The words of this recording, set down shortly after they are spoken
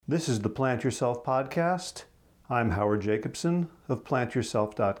This is the Plant Yourself podcast. I'm Howard Jacobson of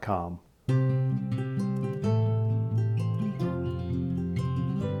PlantYourself.com.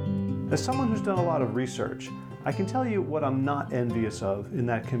 As someone who's done a lot of research, I can tell you what I'm not envious of in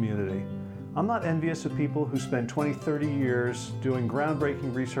that community. I'm not envious of people who spend 20, 30 years doing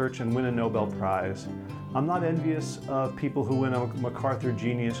groundbreaking research and win a Nobel Prize. I'm not envious of people who win a MacArthur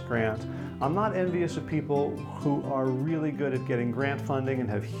Genius Grant. I'm not envious of people who are really good at getting grant funding and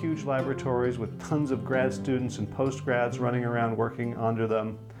have huge laboratories with tons of grad students and post-grads running around working under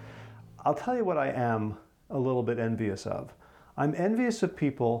them. I'll tell you what I am a little bit envious of. I'm envious of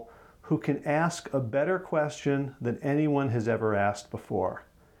people who can ask a better question than anyone has ever asked before,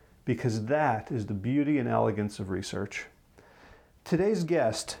 because that is the beauty and elegance of research. Today's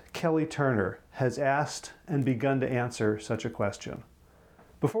guest, Kelly Turner, has asked and begun to answer such a question.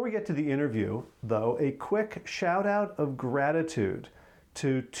 Before we get to the interview, though, a quick shout out of gratitude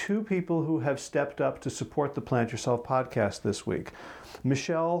to two people who have stepped up to support the Plant Yourself podcast this week.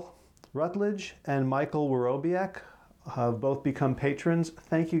 Michelle Rutledge and Michael Worobiak have both become patrons.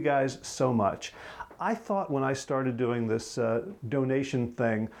 Thank you guys so much. I thought when I started doing this donation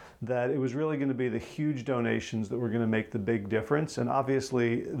thing that it was really going to be the huge donations that were going to make the big difference, and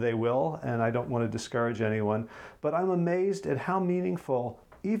obviously they will, and I don't want to discourage anyone, but I'm amazed at how meaningful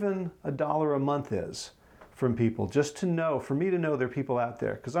even $1 a month is from people, just to know, for me to know there are people out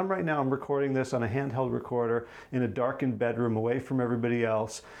there. Because I'm recording this on a handheld recorder in a darkened bedroom away from everybody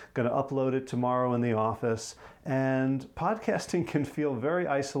else, going to upload it tomorrow in the office, and podcasting can feel very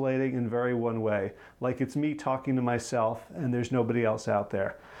isolating and very one way, like it's me talking to myself and there's nobody else out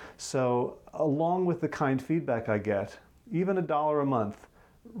there. So along with the kind feedback I get, even $1 a month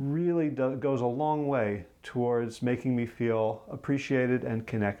really goes a long way towards making me feel appreciated and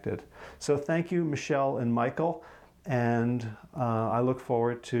connected. So thank you, Michelle and Michael, and I look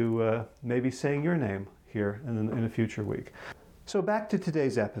forward to maybe saying your name here in a future week. So back to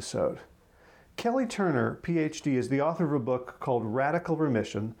today's episode. Kelly Turner, PhD, is the author of a book called Radical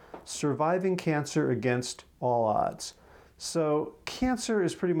Remission: Surviving Cancer Against All Odds. So cancer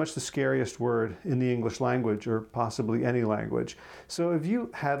is pretty much the scariest word in the English language, or possibly any language. So if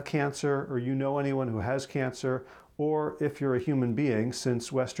you have cancer, or you know anyone who has cancer, or if you're a human being,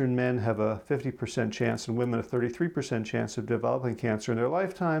 since Western men have a 50% chance and women a 33% chance of developing cancer in their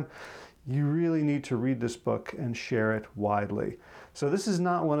lifetime, you really need to read this book and share it widely. So this is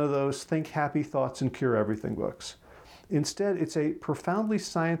not one of those think happy thoughts and cure everything books. Instead, it's a profoundly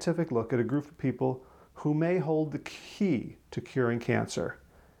scientific look at a group of people who may hold the key to curing cancer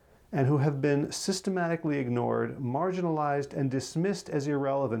and who have been systematically ignored, marginalized, and dismissed as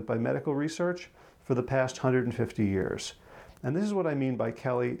irrelevant by medical research for the past 150 years. And this is what I mean by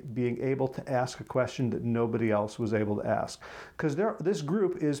Kelly being able to ask a question that nobody else was able to ask. Because this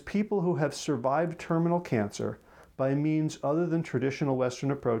group is people who have survived terminal cancer by means other than traditional Western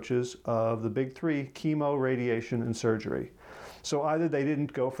approaches of the big three: chemo, radiation, and surgery. So either they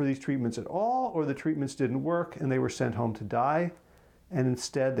didn't go for these treatments at all, or the treatments didn't work and they were sent home to die, and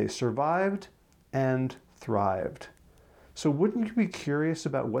instead they survived and thrived. So wouldn't you be curious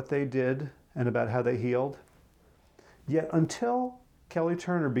about what they did and about how they healed? Yet until Kelly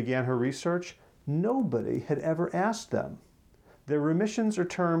Turner began her research, nobody had ever asked them. Their remissions are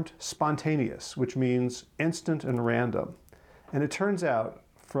termed spontaneous, which means instant and random. And it turns out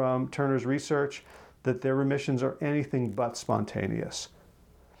from Turner's research that their remissions are anything but spontaneous.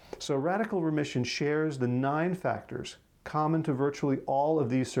 So Radical Remission shares the 9 factors common to virtually all of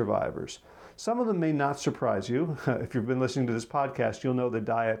these survivors. Some of them may not surprise you. If you've been listening to this podcast, you'll know that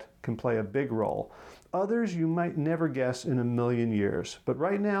diet can play a big role. Others you might never guess in a million years. But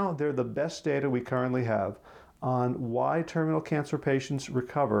right now, they're the best data we currently have on why terminal cancer patients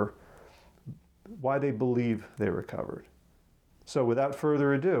recover, why they believe they recovered. So without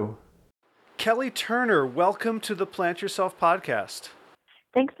further ado, Kelly Turner, welcome to the Plant Yourself podcast.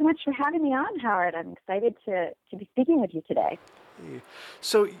 Thanks so much for having me on, Howard. I'm excited to be speaking with you today.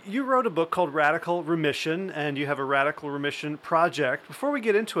 So you wrote a book called Radical Remission, and you have a Radical Remission project. Before we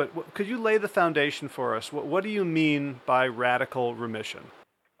get into it, could you lay the foundation for us? What do you mean by radical remission?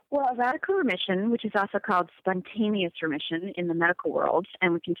 Well, radical remission, which is also called spontaneous remission in the medical world,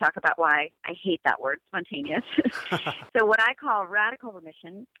 and we can talk about why I hate that word, spontaneous. So what I call radical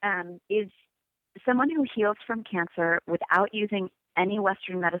remission is someone who heals from cancer without using any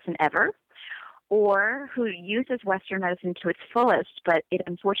Western medicine ever, or who uses Western medicine to its fullest, but it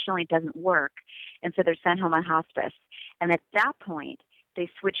unfortunately doesn't work, and so they're sent home on hospice. And at that point, they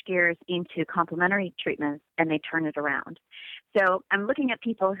switch gears into complementary treatments, and they turn it around. So I'm looking at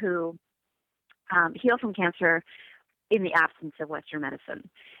people who heal from cancer in the absence of Western medicine.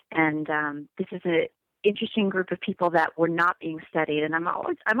 And this is an interesting group of people that were not being studied. And I'm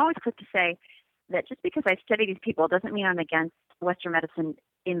always quick to say that just because I study these people doesn't mean I'm against Western medicine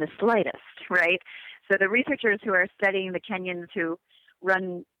in the slightest, right? So the researchers who are studying the Kenyans who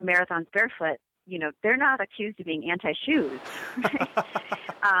run marathons barefoot, they're not accused of being anti-shoes. Right?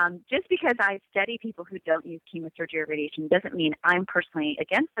 Just because I study people who don't use chemosurgery or radiation doesn't mean I'm personally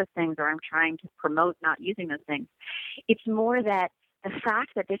against those things or I'm trying to promote not using those things. It's more that the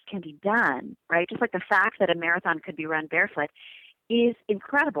fact that this can be done, right, just like the fact that a marathon could be run barefoot, is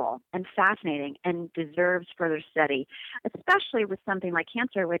incredible and fascinating and deserves further study, especially with something like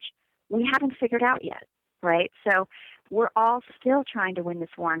cancer, which we haven't figured out yet, right? So we're all still trying to win this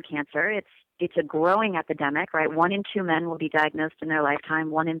war on cancer. It's a growing epidemic, right? 1 in 2 men will be diagnosed in their lifetime,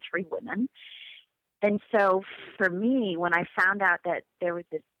 1 in 3 women. And so for me, when I found out that there was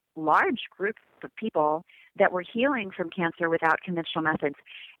this large group of people that were healing from cancer without conventional methods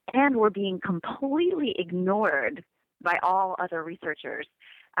and were being completely ignored by all other researchers,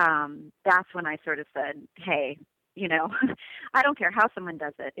 that's when I sort of said, hey, I don't care how someone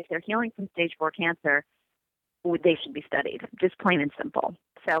does it. If they're healing from stage 4 cancer, they should be studied, just plain and simple.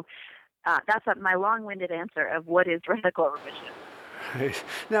 So that's my long-winded answer of what is radical remission. Right.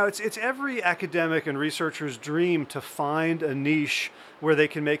 Now, it's every academic and researcher's dream to find a niche where they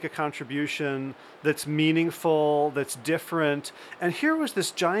can make a contribution that's meaningful, that's different. And here was this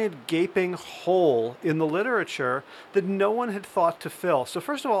giant gaping hole in the literature that no one had thought to fill. So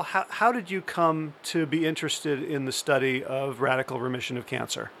first of all, how did you come to be interested in the study of radical remission of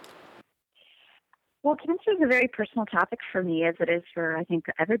cancer? Well, cancer is a very personal topic for me, as it is for, I think,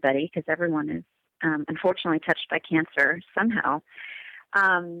 everybody, because everyone is unfortunately touched by cancer somehow.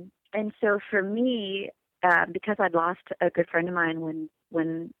 And so for me, because I'd lost a good friend of mine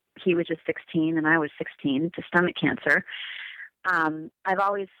when he was just 16 and I was 16 to stomach cancer, I've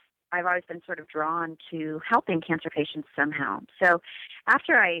always been sort of drawn to helping cancer patients somehow. So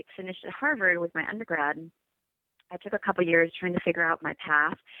after I finished at Harvard with my undergrad, I took a couple years trying to figure out my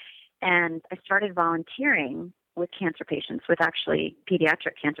path, and I started volunteering with cancer patients, with actually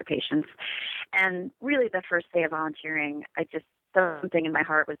pediatric cancer patients. And really the first day of volunteering, something in my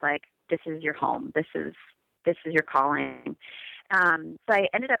heart was like, this is your home. This is your calling. So I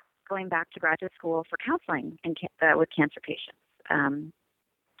ended up going back to graduate school for counseling with cancer patients. And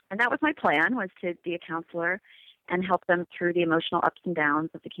that was my plan, was to be a counselor and help them through the emotional ups and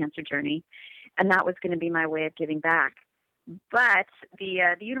downs of the cancer journey. And that was going to be my way of giving back. But the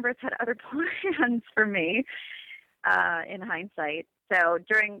universe had other plans for me in hindsight. So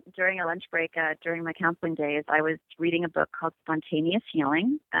during a lunch break, during my counseling days, I was reading a book called Spontaneous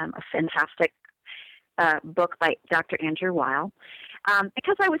Healing, a fantastic book by Dr. Andrew Weil,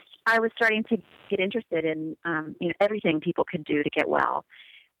 because I was starting to get interested in everything people could do to get well.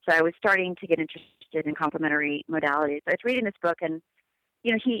 So I was starting to get interested in complementary modalities. I was reading this book, and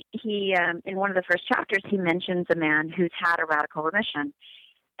he in one of the first chapters, he mentions a man who's had a radical remission.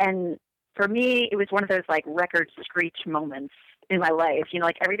 And for me, it was one of those like record screech moments in my life,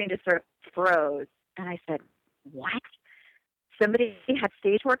 like everything just sort of froze. And I said, what? Somebody had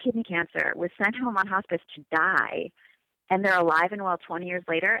stage 4 kidney cancer, was sent home on hospice to die, and they're alive and well 20 years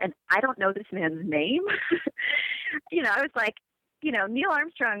later, and I don't know this man's name. I was like, Neil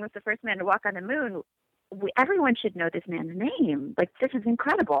Armstrong was the first man to walk on the moon. Everyone should know this man's name. Like, this is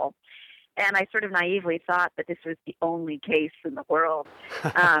incredible. And I sort of naively thought that this was the only case in the world.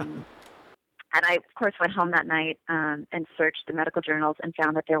 And I, of course, went home that night and searched the medical journals and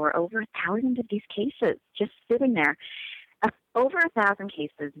found that there were over 1,000 of these cases just sitting there. Over 1,000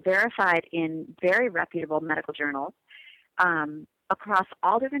 cases verified in very reputable medical journals across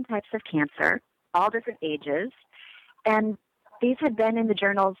all different types of cancer, all different ages. And these had been in the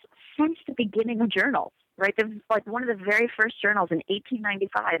journals since the beginning of journals, right? Like one of the very first journals in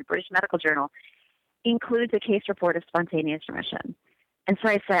 1895, the British Medical Journal, includes a case report of spontaneous remission. And so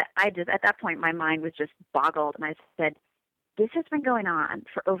at that point, my mind was just boggled. And I said, this has been going on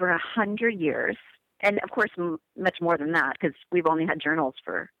for over 100 years. And of course, much more than that, because we've only had journals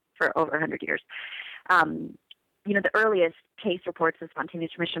for over 100 years. The earliest case reports of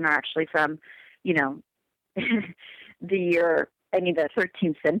spontaneous remission are actually from, the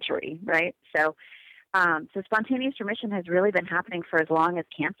 13th century, right? So spontaneous remission has really been happening for as long as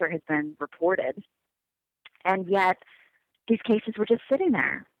cancer has been reported. And yet these cases were just sitting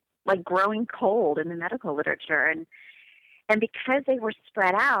there, like growing cold in the medical literature. And because they were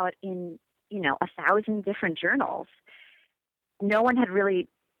spread out in, 1,000 different journals, no one had really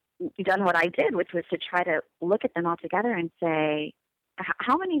done what I did, which was to try to look at them all together and say,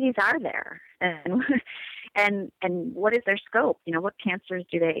 how many of these are there? And and what is their scope? What cancers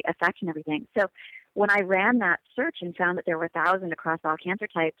do they affect and everything. So when I ran that search and found that there were 1,000 across all cancer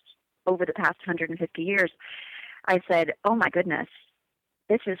types over the past 150 years, I said, oh my goodness,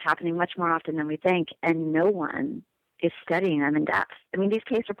 this is happening much more often than we think, and no one is studying them in depth. I mean, these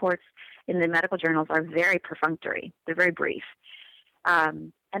case reports in the medical journals are very perfunctory. They're very brief.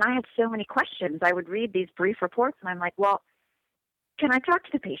 And I had so many questions. I would read these brief reports, and I'm like, well, can I talk to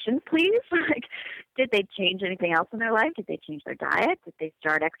the patient, please? Like, did they change anything else in their life? Did they change their diet? Did they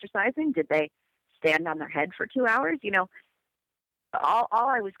start exercising? Did they stand on their head for 2 hours? All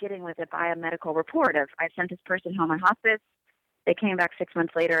I was getting was a biomedical report of, I sent this person home on hospice. They came back 6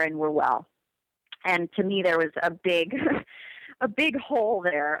 months later and were well. And to me, there was a big, a big hole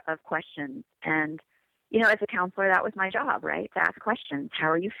there of questions. And, as a counselor, that was my job, right? To ask questions.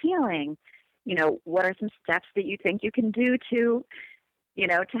 How are you feeling? What are some steps that you think you can do to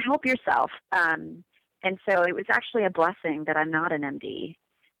help yourself? And so it was actually a blessing that I'm not an MD,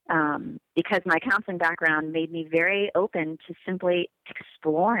 because my counseling background made me very open to simply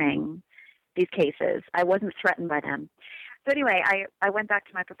exploring these cases. I wasn't threatened by them. So anyway, I went back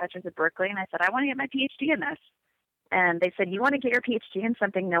to my professors at Berkeley and I said, I want to get my PhD in this. And they said, you want to get your PhD in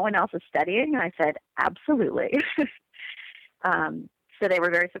something no one else is studying? And I said, absolutely. So they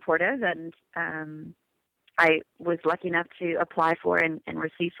were very supportive, and I was lucky enough to apply for and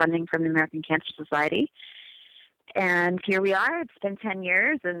receive funding from the American Cancer Society. And here we are. It's been 10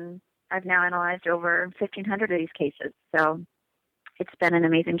 years, and I've now analyzed over 1,500 of these cases. So it's been an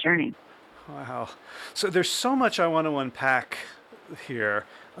amazing journey. Wow. So there's so much I want to unpack here.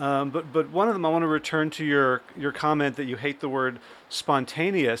 But one of them, I want to return to your comment that you hate the word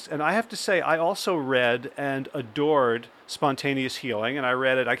spontaneous. And I have to say, I also read and adored Spontaneous Healing. And I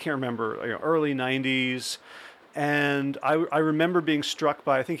read it, I can't remember, early 90s. And I remember being struck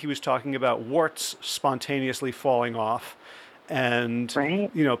by, I think he was talking about warts spontaneously falling off. And, right.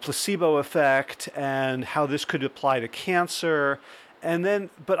 Placebo effect and how this could apply to cancer. And then,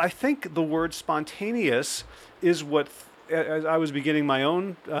 but I think the word spontaneous is what, as I was beginning my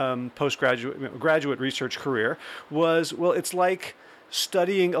own graduate research career, was, well, it's like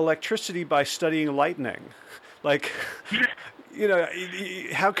studying electricity by studying lightning. Like,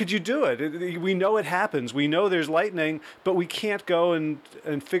 how could you do it? We know it happens. We know there's lightning, but we can't go and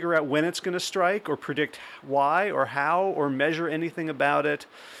figure out when it's going to strike or predict why or how or measure anything about it.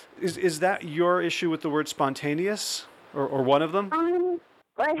 Is that your issue with the word spontaneous, or one of them?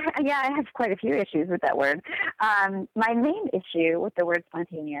 I have quite a few issues with that word. My main issue with the word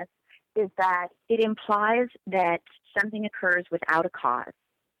spontaneous is that it implies that something occurs without a cause.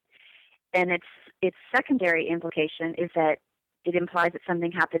 And its secondary implication is that it implies that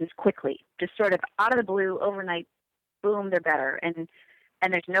something happens quickly, just sort of out of the blue, overnight, boom, they're better. And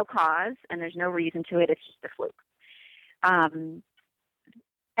there's no cause and there's no reason to it. It's just a fluke.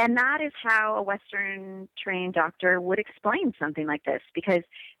 And that is how a Western trained doctor would explain something like this, because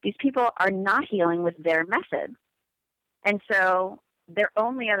these people are not healing with their method. And so their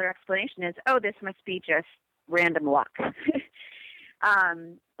only other explanation is, oh, this must be just random luck.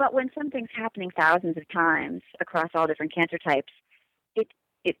 But when something's happening thousands of times across all different cancer types,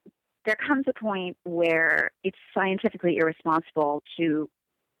 there comes a point where it's scientifically irresponsible to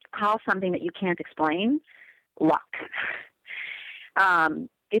call something that you can't explain luck.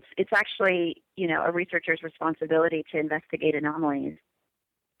 It's actually, a researcher's responsibility to investigate anomalies,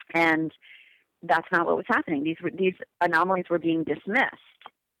 and that's not what was happening. These anomalies were being dismissed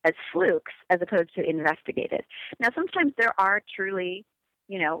as flukes as opposed to investigated. Now, sometimes there are truly,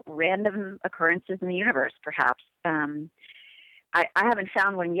 random occurrences in the universe, perhaps. I haven't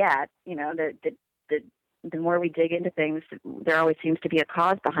found one yet. The more we dig into things, there always seems to be a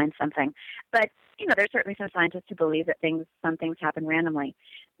cause behind something. But, there's certainly some scientists who believe that some things happen randomly.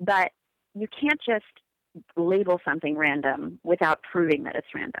 But you can't just label something random without proving that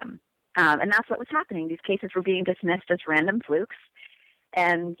it's random. And that's what was happening. These cases were being dismissed as random flukes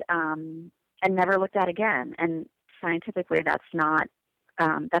and never looked at again. And scientifically, that's not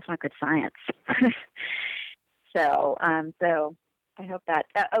good science. So I hope that.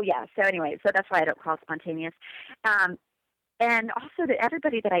 So anyway, so that's why I don't call it spontaneous. And also that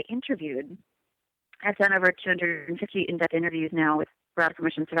everybody that I interviewed, I've done over 250 in-depth interviews now with radical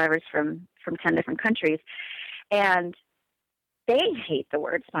remission survivors from 10 different countries, and they hate the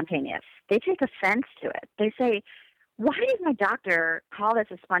word spontaneous. They take offense to it. They say, why did my doctor call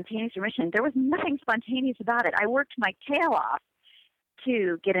this a spontaneous remission? There was nothing spontaneous about it. I worked my tail off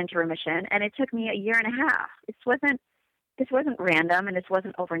to get into remission, and it took me a year and a half. This wasn't random, and this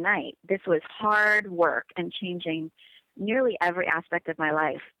wasn't overnight. This was hard work and changing nearly every aspect of my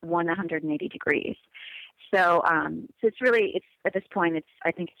life 180 degrees. So it's at this point,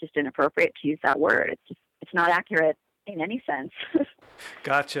 I think it's just inappropriate to use that word. It's not accurate in any sense.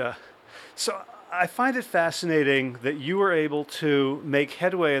 Gotcha. So I find it fascinating that you were able to make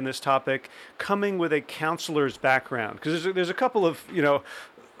headway in this topic coming with a counselor's background. Because there's a couple of,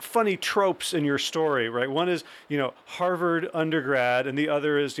 funny tropes in your story, right? One is, Harvard undergrad, and the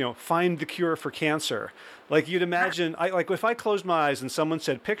other is, find the cure for cancer. Like you'd imagine, if I closed my eyes and someone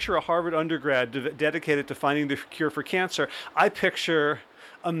said, picture a Harvard undergrad dedicated to finding the cure for cancer, I picture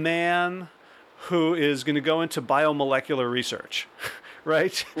a man who is going to go into biomolecular research,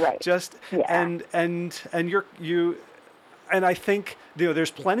 right? Right. Just yeah. And I think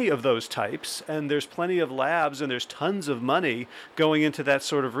there's plenty of those types, and there's plenty of labs, and there's tons of money going into that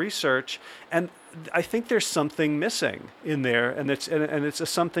sort of research, and I think there's something missing in there, and it's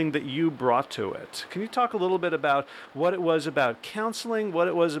something that you brought to it. Can you talk a little bit about what it was about counseling, what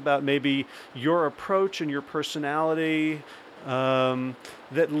it was about maybe your approach and your personality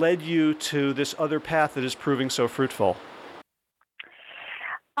that led you to this other path that is proving so fruitful?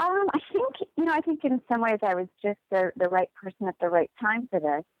 I think in some ways I was just the right person at the right time for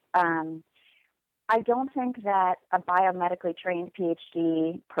this. I don't think that a biomedically trained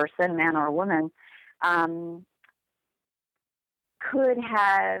PhD person, man or woman, could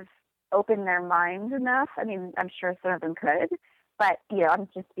have opened their mind enough. I mean, I'm sure some of them could, but I'm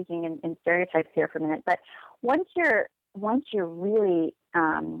just speaking in stereotypes here for a minute. But once you're really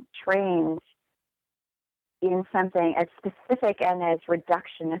trained in something as specific and as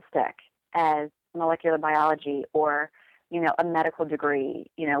reductionistic as molecular biology, or a medical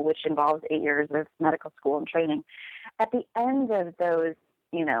degree, which involves 8 years of medical school and training. At the end of those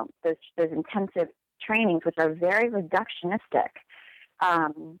intensive trainings, which are very reductionistic,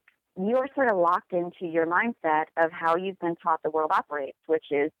 you're sort of locked into your mindset of how you've been taught the world operates, which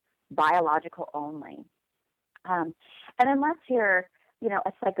is biological only. And unless you're,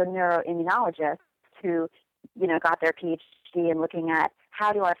 a psychoneuroimmunologist who, got their PhD in looking at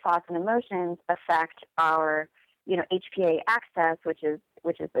how do our thoughts and emotions affect our, HPA axis, which is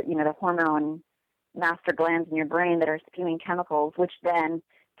the hormone master glands in your brain that are spewing chemicals, which then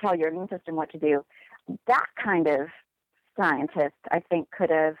tell your immune system what to do. That kind of scientist, I think, could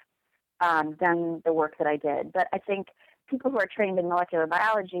have done the work that I did. But I think people who are trained in molecular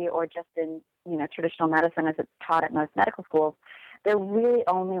biology or just in, traditional medicine as it's taught at most medical schools, they're really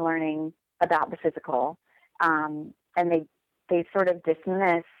only learning about the physical, and they sort of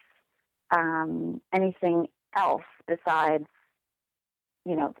dismiss anything else besides,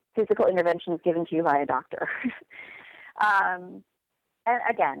 physical interventions given to you by a doctor. And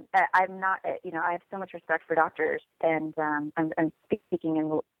again, I'm not, I have so much respect for doctors, and I'm speaking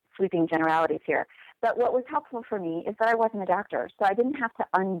in sweeping generalities here. But what was helpful for me is that I wasn't a doctor, so I didn't have to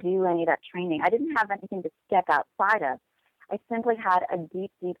undo any of that training. I didn't have anything to step outside of. I simply had a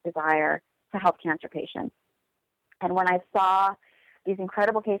deep, deep desire to help cancer patients. And when I saw these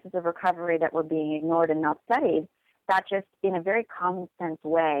incredible cases of recovery that were being ignored and not studied, that just, in a very common sense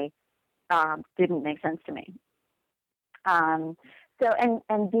way, didn't make sense to me. And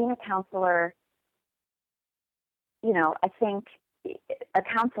being a counselor, I think a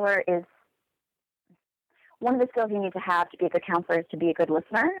counselor is, one of the skills you need to have to be a good counselor is to be a good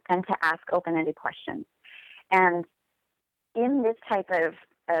listener and to ask open-ended questions. And in this type of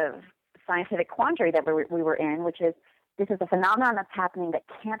scientific quandary that we were in, which is, this is a phenomenon that's happening that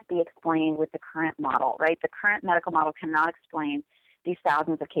can't be explained with the current model, right? The current medical model cannot explain these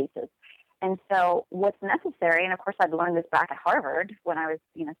thousands of cases. And so what's necessary, and of course I'd learned this back at Harvard when I was,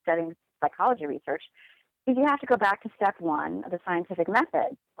 studying psychology research, is you have to go back to step one of the scientific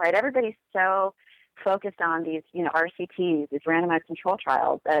method, right? Everybody's so focused on these, RCTs, these randomized control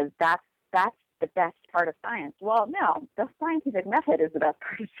trials, as that's the best part of science. Well, no, the scientific method is the best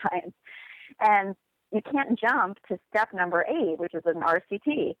part of science. And you can't jump to step number 8, which is an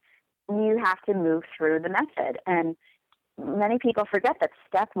RCT. You have to move through the method. And many people forget that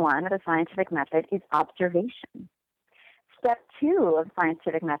step 1 of the scientific method is observation. Step 2 of the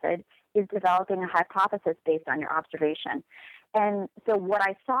scientific method is developing a hypothesis based on your observation. And so what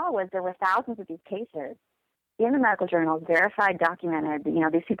I saw was there were thousands of these cases in the medical journals, verified, documented.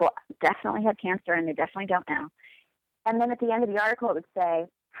 These people definitely had cancer and they definitely don't now. And then at the end of the article, it would say,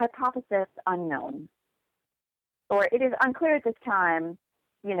 hypothesis unknown. Or it is unclear at this time,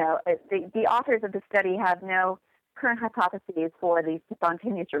 the authors of the study have no current hypotheses for the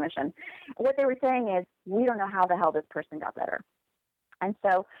spontaneous remission. What they were saying is, we don't know how the hell this person got better. And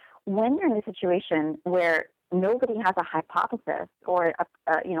so when you're in a situation where nobody has a hypothesis or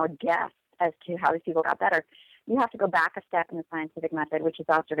a guess as to how these people got better, you have to go back a step in the scientific method, which is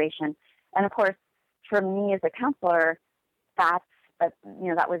observation. And of course, for me as a counselor, that's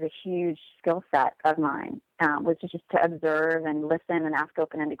that was a huge skill set of mine, was just to observe and listen and ask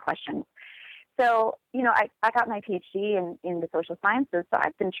open-ended questions. So, I got my PhD in the social sciences, so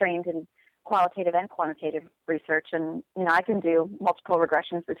I've been trained in qualitative and quantitative research, and, I can do multiple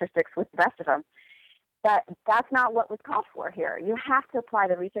regression statistics with the best of them. But that's not what was called for here. You have to apply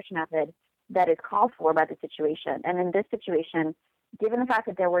the research method that is called for by the situation. And in this situation, given the fact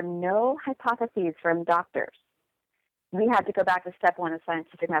that there were no hypotheses from doctors, we had to go back to step one of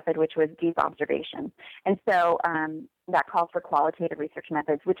scientific method, which was deep observation. And so that calls for qualitative research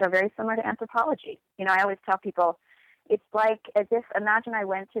methods, which are very similar to anthropology. I always tell people, it's like as if, imagine I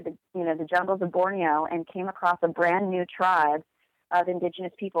went to the jungles of Borneo and came across a brand new tribe of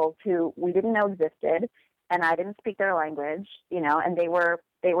indigenous peoples who we didn't know existed, and I didn't speak their language, and they were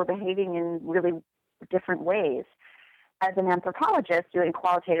behaving in really different ways. As an anthropologist doing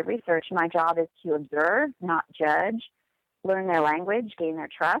qualitative research, my job is to observe, not judge, learn their language, gain their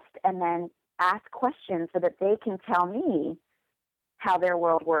trust, and then ask questions so that they can tell me how their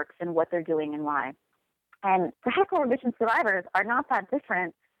world works and what they're doing and why. And radical remission survivors are not that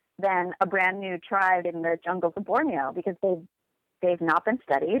different than a brand new tribe in the jungles of Borneo, because they've not been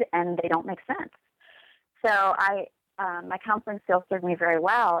studied and they don't make sense. So my counseling skills served me very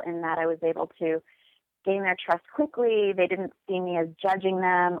well in that I was able to gain their trust quickly. They didn't see me as judging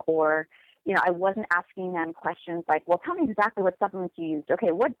them, or I wasn't asking them questions like, well, tell me exactly what supplements you used.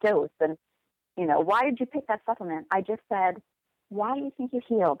 Okay, what dose? And, why did you pick that supplement? I just said, why do you think you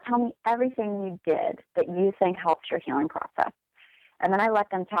healed? Tell me everything you did that you think helped your healing process. And then I let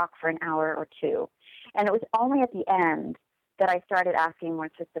them talk for an hour or two. And it was only at the end that I started asking more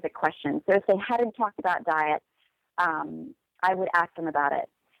specific questions. So if they hadn't talked about diet, I would ask them about it.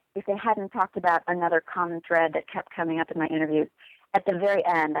 If they hadn't talked about another common thread that kept coming up in my interviews, at the very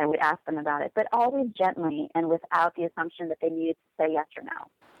end, I would ask them about it, but always gently and without the assumption that they needed to say yes or no.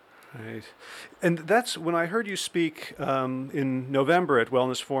 Right. And that's when I heard you speak in November at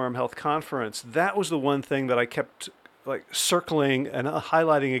Wellness Forum Health Conference, that was the one thing that I kept circling and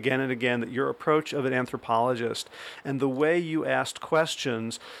highlighting again and again, that your approach of an anthropologist and the way you asked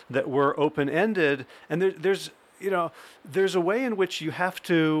questions that were open-ended, and there's a way in which you have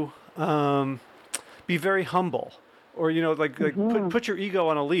to be very humble, or put your ego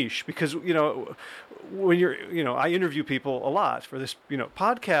on a leash, because when you're I interview people a lot for this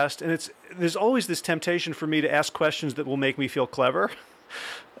podcast, and there's always this temptation for me to ask questions that will make me feel clever.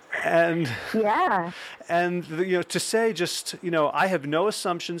 And yeah, and to say just I have no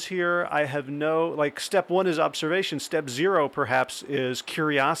assumptions here. I have no step one is observation. Step zero perhaps is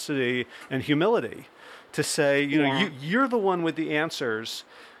curiosity and humility. To say you're the one with the answers.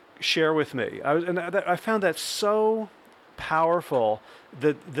 Share with me. I found that so powerful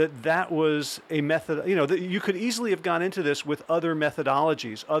that was a method. That you could easily have gone into this with other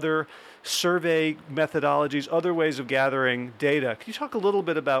methodologies, other survey methodologies, other ways of gathering data. Can you talk a little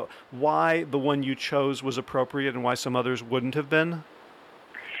bit about why the one you chose was appropriate and why some others wouldn't have been?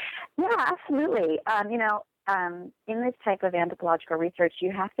 Yeah, absolutely. In this type of anthropological research,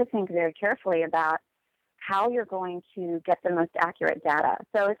 you have to think very carefully about how you're going to get the most accurate data.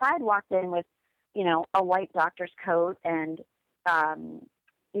 So if I had walked in with, a white doctor's coat, and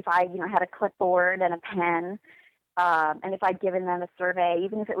if I, had a clipboard and a pen, and if I'd given them a survey,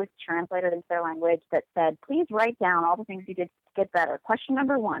 even if it was translated into their language that said, please write down all the things you did to get better. Question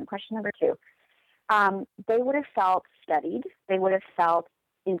number one, question number two. They would have felt studied. They would have felt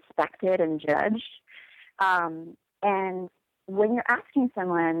inspected and judged. And when you're asking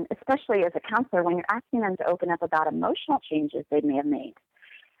someone, especially as a counselor, when you're asking them to open up about emotional changes they may have made,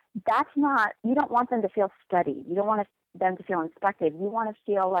 you don't want them to feel studied. You don't want them to feel inspected. You want to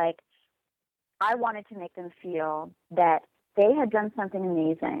feel like, I wanted to make them feel that they had done something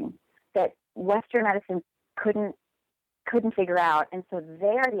amazing that Western medicine couldn't figure out, and so they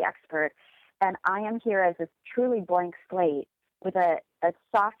are the expert, and I am here as this truly blank slate with a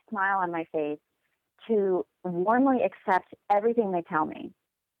soft smile on my face to warmly accept everything they tell me.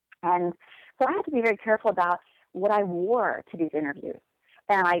 And so I had to be very careful about what I wore to these interviews.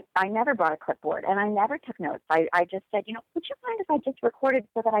 And I never brought a clipboard, and I never took notes. I just said, would you mind if I just recorded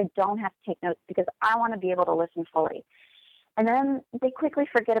so that I don't have to take notes, because I want to be able to listen fully. And then they quickly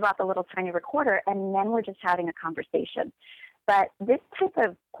forget about the little tiny recorder, and then we're just having a conversation. But this type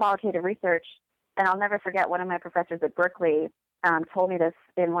of qualitative research, and I'll never forget, one of my professors at Berkeley told me this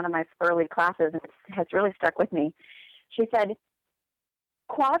in one of my early classes, and it has really stuck with me. She said,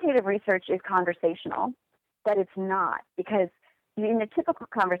 qualitative research is conversational, but it's not, because in a typical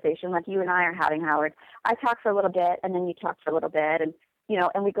conversation like you and I are having, Howard, I talk for a little bit, and then you talk for a little bit, and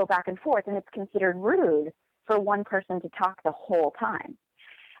and we go back and forth, and it's considered rude for one person to talk the whole time.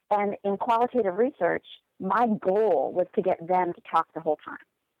 And in qualitative research, my goal was to get them to talk the whole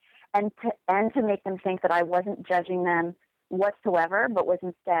time, and to make them think that I wasn't judging them whatsoever, but was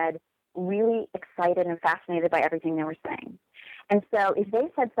instead really excited and fascinated by everything they were saying. And so if they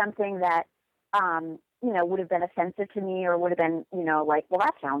said something that, would have been offensive to me, or would have been, like, well,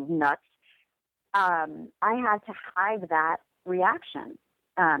 that sounds nuts, I had to hide that reaction.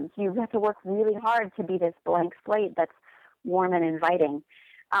 So you have to work really hard to be this blank slate that's warm and inviting.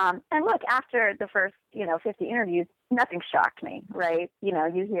 And look, after the first, 50 interviews, nothing shocked me, right?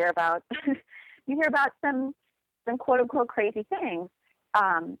 You hear about some quote unquote crazy things.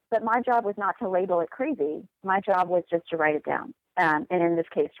 But my job was not to label it crazy. My job was just to write it down, and in this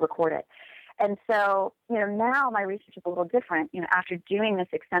case, record it. And so, now my research is a little different. After doing this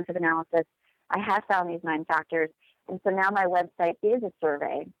extensive analysis, I have found these 9 factors. And so now my website is a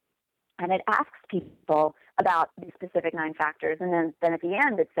survey, and it asks people about these specific 9 factors. And then at the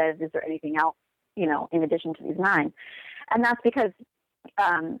end, it says, is there anything else, in addition to these 9? And that's because,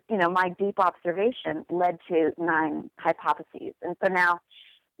 my deep observation led to 9 hypotheses. And so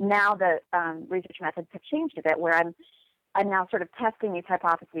now the research methods have changed a bit, where I'm now sort of testing these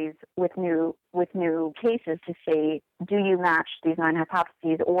hypotheses with new cases to see, do you match these 9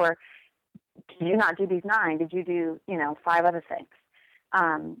 hypotheses, or did you not do these 9? Did you do 5 other things?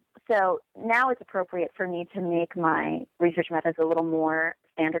 So now it's appropriate for me to make my research methods a little more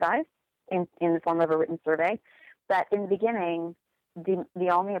standardized in the form of a written survey. But in the beginning, the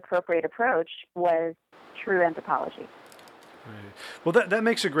only appropriate approach was true anthropology. Right. Well, that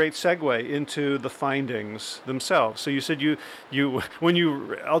makes a great segue into the findings themselves. So you said you when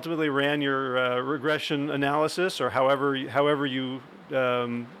you ultimately ran your regression analysis, or however you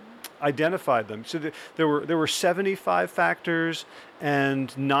identified them. So there were 75 factors,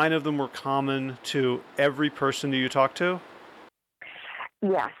 and 9 of them were common to every person that you talked to.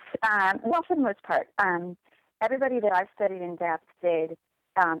 Yes. Well, for the most part, everybody that I've studied in depth did.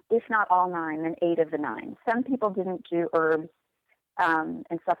 If not all 9, then 8 of the 9. Some people didn't do herbs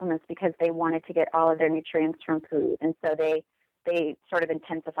and supplements because they wanted to get all of their nutrients from food, and so they sort of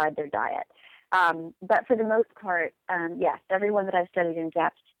intensified their diet. But for the most part, yes, everyone that I've studied in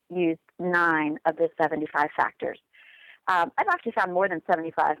depth used 9 of the 75 factors. I've actually found more than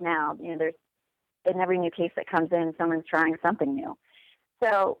 75 now. There's in every new case that comes in, someone's trying something new.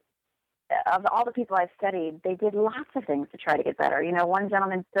 So of all the people I've studied, they did lots of things to try to get better. One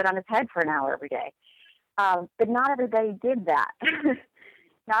gentleman stood on his head for an hour every day. But not everybody did that.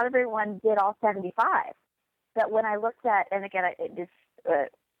 Not everyone did all 75. But when I looked at, and again,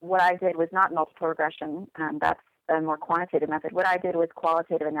 what I did was not multiple regression. That's a more quantitative method. What I did was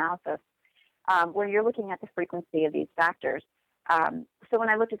qualitative analysis, where you're looking at the frequency of these factors. So when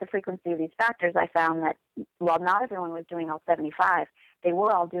I looked at the frequency of these factors, I found that while not everyone was doing all 75, they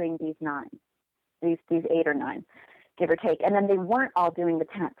were all doing these 9, these 8 or 9, give or take. And then they weren't all doing the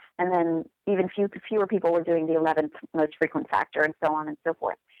 10th. And then even fewer people were doing the 11th most frequent factor, and so on and so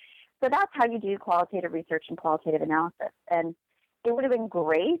forth. So that's how you do qualitative research and qualitative analysis. And it would have been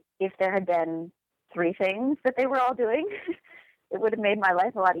great if there had been 3 things that they were all doing. It would have made my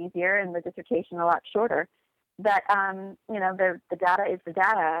life a lot easier and the dissertation a lot shorter. But, the data is the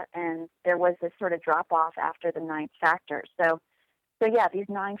data, and there was this sort of drop-off after the 9th factor. So yeah, these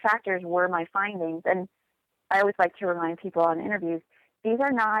 9 factors were my findings. And I always like to remind people on interviews, these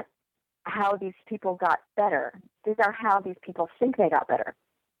are not how these people got better. These are how these people think they got better.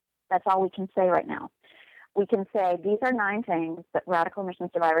 That's all we can say right now. We can say these are 9 things that radical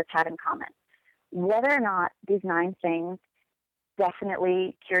remission survivors had in common. Whether or not these 9 things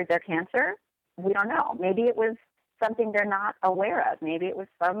definitely cured their cancer, we don't know. Maybe it was something they're not aware of. Maybe it was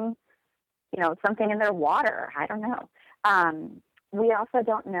something in their water. I don't know. We also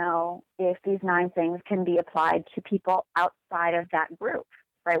don't know if these 9 things can be applied to people outside of that group,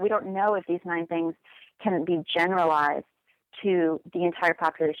 right? We don't know if these 9 things can be generalized to the entire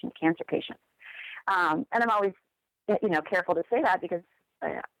population of cancer patients. And I'm always, careful to say that because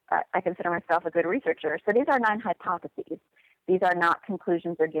I consider myself a good researcher. So these are 9 hypotheses. These are not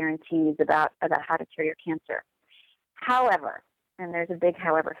conclusions or guarantees about how to cure your cancer. However, and there's a big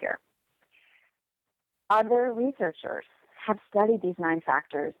however here, other researchers have studied these 9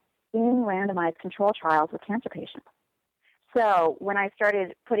 factors in randomized control trials with cancer patients. So when I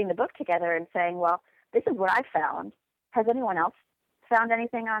started putting the book together and saying, well, this is what I found, has anyone else found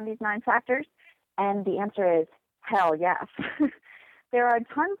anything on these 9 factors? And the answer is, hell yes. There are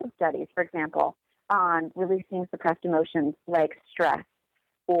tons of studies, for example, on releasing suppressed emotions like stress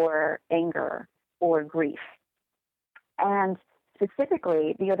or anger or grief. And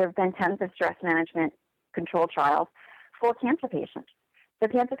specifically, there have been tons of stress management control trials for cancer patients. So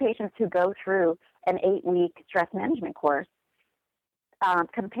cancer patients who go through an 8-week stress management course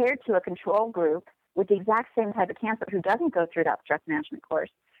compared to a control group with the exact same type of cancer who doesn't go through that stress management course.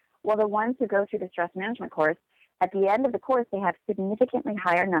 Well, the ones who go through the stress management course, at the end of the course, they have significantly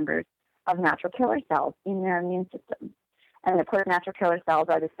higher numbers of natural killer cells in their immune system. And of course, natural killer cells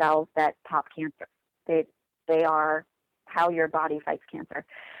are the cells that pop cancer. They are how your body fights cancer.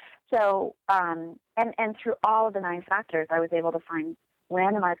 So, and through all of the 9 factors, I was able to find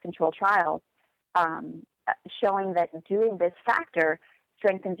randomized control trials showing that doing this factor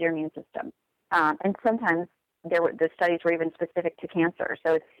strengthens your immune system. And sometimes the studies were even specific to cancer,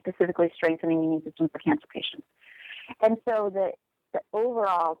 so it's specifically strengthening the immune system for cancer patients. And so the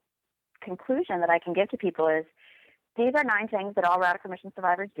overall conclusion that I can give to people is these are 9 things that all radical remission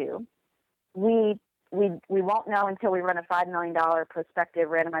survivors do. We won't know until we run a $5 million prospective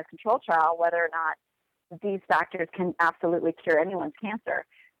randomized control trial whether or not these factors can absolutely cure anyone's cancer.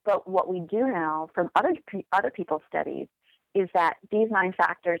 But what we do know from other people's studies is that these 9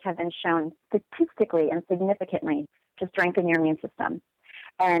 factors have been shown statistically and significantly to strengthen your immune system.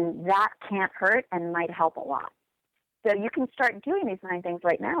 And that can't hurt and might help a lot. So you can start doing these 9 things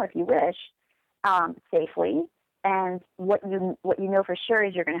right now if you wish, safely. And what you know for sure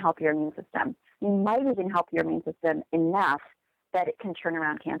is you're going to help your immune system. You might even help your immune system enough that it can turn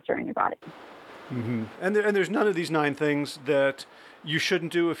around cancer in your body. Mm-hmm. And there's none of these 9 things that you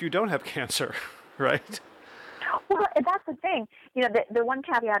shouldn't do if you don't have cancer, right? Well, that's the thing. You know, the one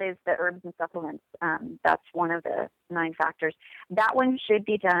caveat is the herbs and supplements. That's one of the 9 factors. That one should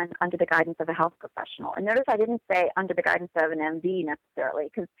be done under the guidance of a health professional. And notice I didn't say under the guidance of an MD necessarily,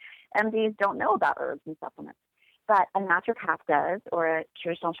 because MDs don't know about herbs and supplements. But a naturopath does, or a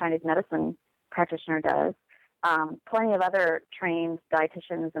traditional Chinese medicine practitioner does. Plenty of other trained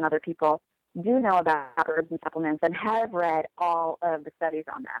dietitians and other people do know about herbs and supplements and have read all of the studies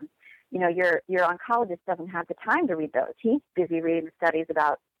on them. You know, your oncologist doesn't have the time to read those. He's busy reading the studies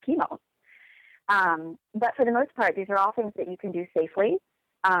about chemo. But for the most part, these are all things that you can do safely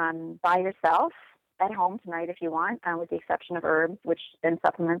by yourself at home tonight if you want, with the exception of herbs and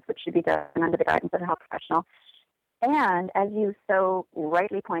supplements, which should be done under the guidance of a health professional. And as you so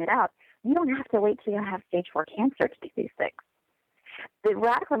rightly pointed out, you don't have to wait till you have stage 4 cancer to do these things. The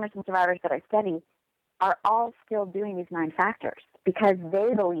radical remission survivors that I study are all still doing these 9 factors because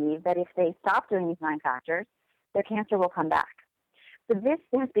they believe that if they stop doing these 9 factors, their cancer will come back. So this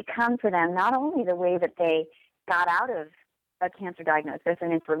has become for them not only the way that they got out of a cancer diagnosis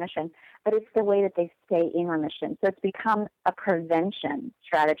and into remission, but it's the way that they stay in remission. So it's become a prevention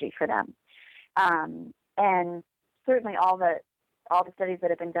strategy for them. And certainly all the studies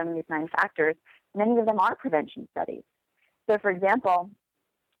that have been done in these 9 factors, many of them are prevention studies. So, for example,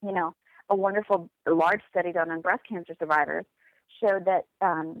 you know, a wonderful large study done on breast cancer survivors showed that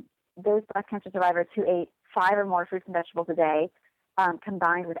those breast cancer survivors who ate 5 or more fruits and vegetables a day,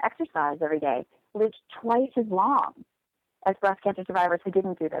 combined with exercise every day, lived twice as long as breast cancer survivors who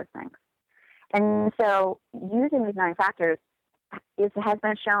didn't do those things. And so using these 9 factors has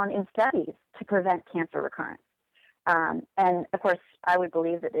been shown in studies to prevent cancer recurrence. And, of course, I would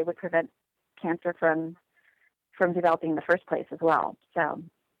believe that it would prevent cancer from developing in the first place as well. So,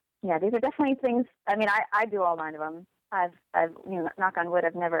 yeah, these are definitely things. I mean, I do all 9 of them. I've knock on wood,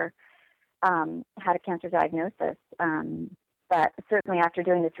 I've never had a cancer diagnosis. But certainly after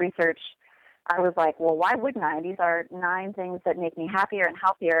doing this research, I was like, well, why wouldn't I? These are 9 things that make me happier and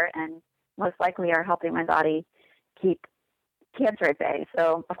healthier and most likely are helping my body keep cancer at bay.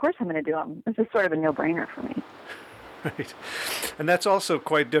 So, of course, I'm going to do them. This is sort of a no-brainer for me. Right. And that's also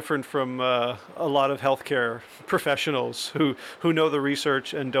quite different from a lot of healthcare professionals who know the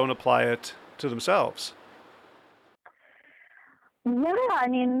research and don't apply it to themselves. Yeah, I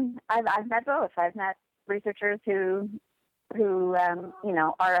mean, I've met both. I've met researchers who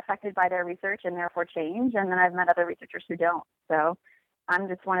are affected by their research and therefore change, and then I've met other researchers who don't. So I'm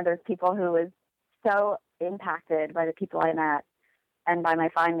just one of those people who was so impacted by the people I met and by my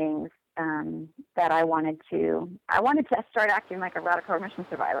findings that I wanted to start acting like a radical remission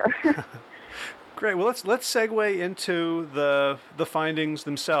survivor. Great. Well, let's segue into the findings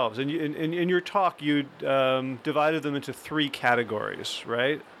themselves. And in your talk, you divided them into 3 categories,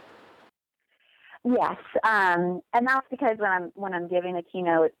 right? Yes, and that's because when I'm giving a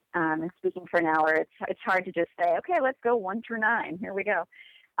keynote and speaking for an hour, it's hard to just say, okay, let's go 1 through 9. Here we go.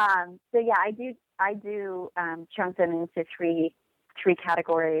 So yeah, I do chunk them into three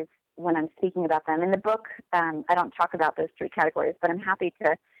categories when I'm speaking about them. In the book, I don't talk about those 3 categories, but I'm happy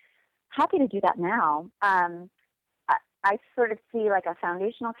to do that now. I sort of see like a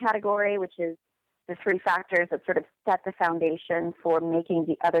foundational category, which is the 3 factors that sort of set the foundation for making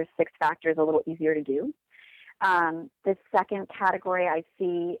the other 6 factors a little easier to do. The second category I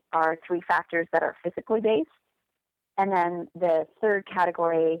see are 3 factors that are physically based. And then the third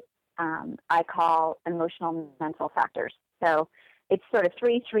category I call emotional mental factors. So it's sort of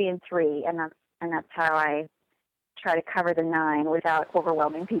 3, 3, and 3, and that's how I try to cover the 9 without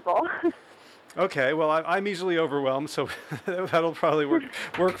overwhelming people. Okay, well, I'm easily overwhelmed, so that'll probably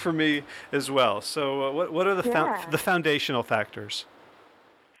work for me as well. So, what are the foundational factors?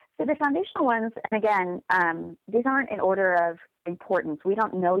 So the foundational ones, and again, these aren't in order of importance. We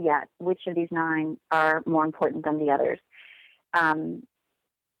don't know yet which of these 9 are more important than the others.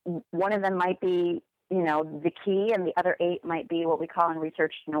 One of them might be, the key, and the other 8 might be what we call in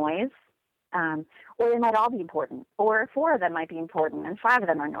research noise. Or they might all be important, or 4 of them might be important, and 5 of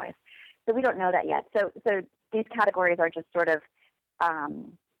them are noise. So we don't know that yet. So these categories are just sort of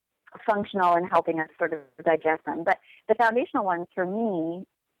functional in helping us sort of digest them. But the foundational ones for me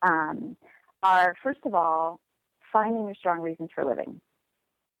are, first of all, finding your strong reasons for living.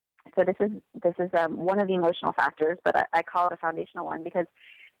 So this is one of the emotional factors, but I call it a foundational one because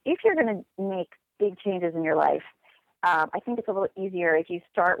if you're going to make big changes in your life, I think it's a little easier if you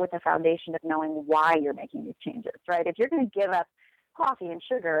start with a foundation of knowing why you're making these changes, right? If you're going to give up coffee and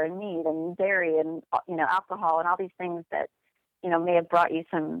sugar and meat and dairy and alcohol and all these things that may have brought you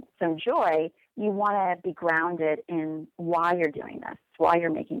some joy, you want to be grounded in why you're doing this, why you're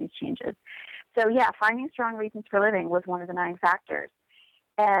making these changes. So yeah, finding strong reasons for living was one of the 9 factors.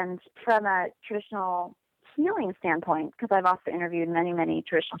 And from a traditional healing standpoint, because I've also interviewed many, many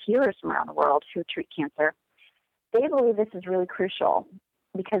traditional healers from around the world who treat cancer, they believe this is really crucial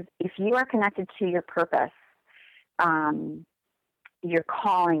because if you are connected to your purpose, your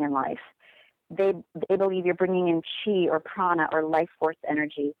calling in life, they believe you're bringing in chi or prana or life force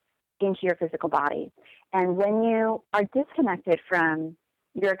energy into your physical body. And when you are disconnected from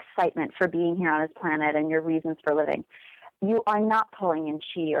your excitement for being here on this planet and your reasons for living, you are not pulling in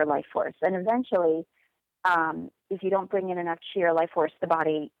chi or life force. And eventually, if you don't bring in enough chi or life force, the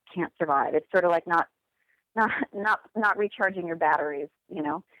body can't survive. It's sort of like not recharging your batteries.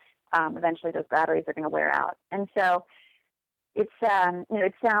 Eventually those batteries are going to wear out. And so it's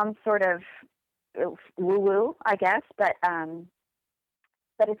it sounds sort of woo-woo, I guess, but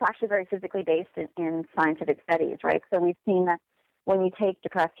it's actually very physically based in scientific studies, right? So we've seen that when you take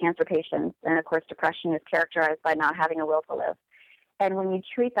depressed cancer patients, and of course depression is characterized by not having a will to live, and when you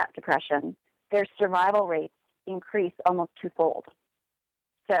treat that depression, their survival rates increase almost 2-fold.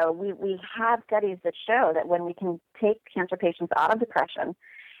 So we have studies that show that when we can take cancer patients out of depression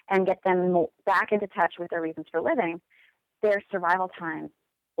and get them back into touch with their reasons for living, their survival times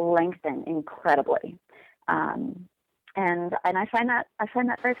lengthen incredibly. And I find that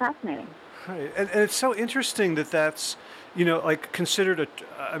very fascinating. Right, and it's so interesting that's considered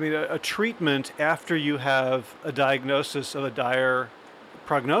a treatment after you have a diagnosis of a dire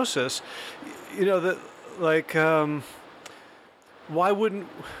prognosis. Why wouldn't,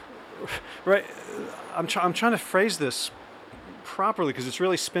 right? I'm trying to phrase this properly because it's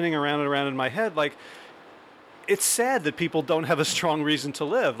really spinning around and around in my head. Like, it's sad that people don't have a strong reason to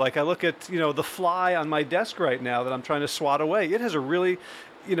live. Like, I look at, the fly on my desk right now that I'm trying to swat away. It has a really,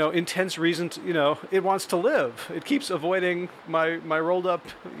 intense reason to, it wants to live. It keeps avoiding my rolled up,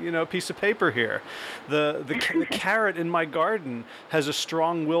 piece of paper here. The carrot in my garden has a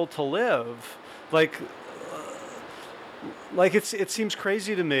strong will to live. It seems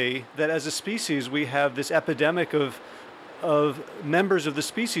crazy to me that as a species we have this epidemic of members of the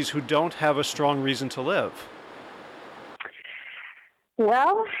species who don't have a strong reason to live.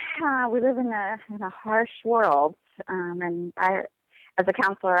 Well, we live in a harsh world, and as a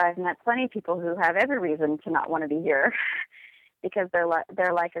counselor, I've met plenty of people who have every reason to not want to be here because their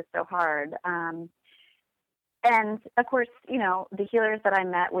life is so hard. And of course, the healers that I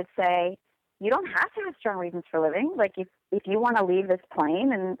met would say, you don't have to have strong reasons for living. Like if you want to leave this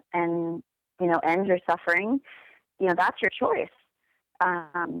plane and end your suffering, that's your choice.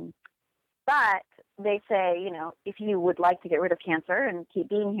 But they say, if you would like to get rid of cancer and keep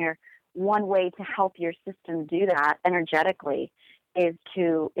being here, one way to help your system do that energetically is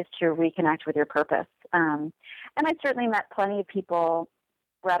to reconnect with your purpose. And I certainly met plenty of people,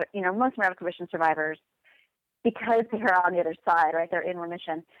 most radical remission survivors, because they're on the other side, right? They're in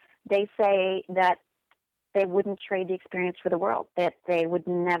remission. They say that they wouldn't trade the experience for the world, that they would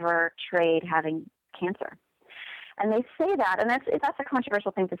never trade having cancer. And they say that, and that's a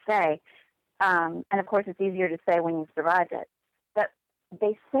controversial thing to say. And of course, it's easier to say when you've survived it. But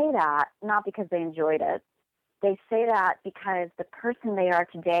they say that not because they enjoyed it, they say that because the person they are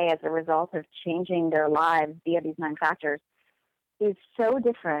today as a result of changing their lives via these 9 factors is so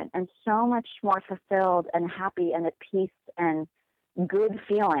different and so much more fulfilled and happy and at peace and good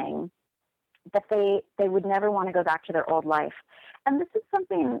feeling that they would never want to go back to their old life. And this is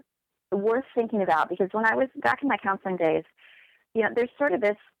something worth thinking about, because when I was back in my counseling days, there's sort of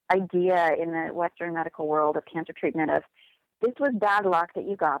this idea in the Western medical world of cancer treatment of, this was bad luck that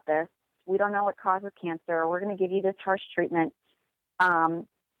you got this. We don't know what causes cancer. We're going to give you this harsh treatment.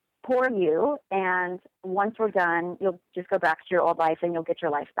 Poor you, and once we're done, you'll just go back to your old life and you'll get your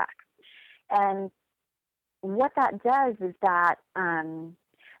life back. And what that does is that,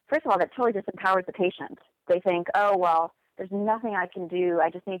 first of all, that totally disempowers the patient. They think, oh, well, there's nothing I can do. I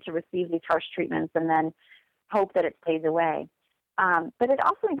just need to receive these harsh treatments and then hope that it stays away. But it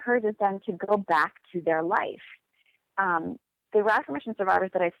also encourages them to go back to their life. The radical remission survivors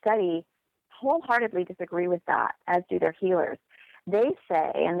that I study wholeheartedly disagree with that, as do their healers. They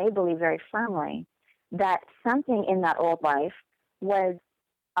say, and they believe very firmly, that something in that old life was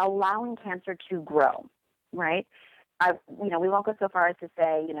allowing cancer to grow, right? We won't go so far as to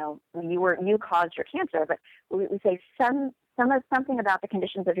say, you caused your cancer, but we say something about the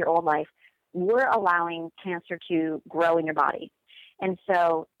conditions of your old life were allowing cancer to grow in your body. And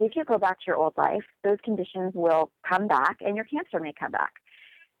so if you go back to your old life, those conditions will come back and your cancer may come back.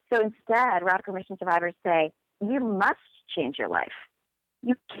 So instead, radical remission survivors say, you must change your life.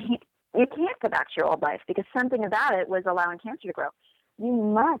 You can't go back to your old life because something about it was allowing cancer to grow. You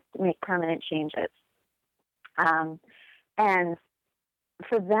must make permanent changes. And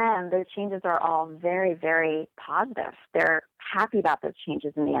for them, those changes are all very, very positive. They're happy about those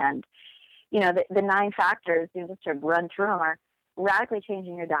changes in the end. The 9 factors, just to run through them, are radically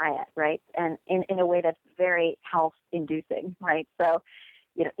changing your diet, right? And in a way that's very health-inducing, right? So,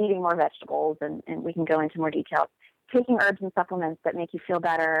 eating more vegetables, and we can go into more details. Taking herbs and supplements that make you feel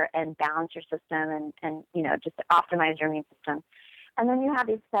better and balance your system and just to optimize your immune system. And then you have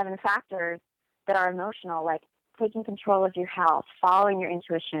these 7 factors that are emotional, like taking control of your health, following your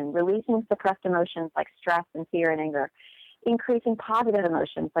intuition, releasing suppressed emotions like stress and fear and anger, increasing positive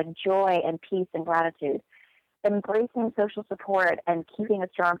emotions like joy and peace and gratitude, embracing social support and keeping a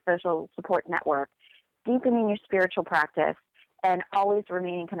strong social support network, deepening your spiritual practice, and always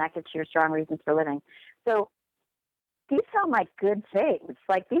remaining connected to your strong reasons for living. So these sound like good things.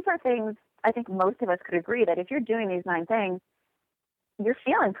 Like, these are things I think most of us could agree that if you're doing these 9 things, you're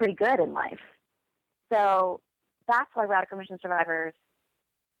feeling pretty good in life. So that's why radical remission survivors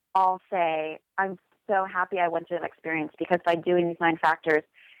all say, I'm so happy I went through that experience, because by doing these 9 factors,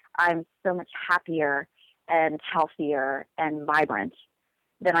 I'm so much happier and healthier and vibrant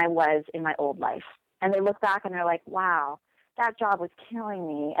than I was in my old life. And they look back and they're like, wow, that job was killing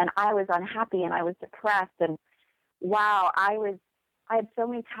me, and I was unhappy and I was depressed, and wow, I had so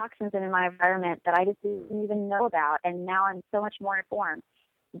many toxins in my environment that I just didn't even know about, and now I'm so much more informed.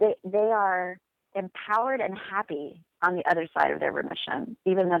 They are empowered and happy on the other side of their remission,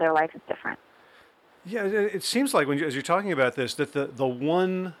 even though their life is different. Yeah, it seems like as you're talking about this, that the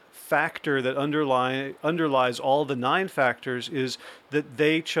one factor that underlies all the 9 factors is that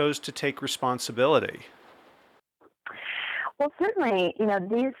they chose to take responsibility. Well, certainly, you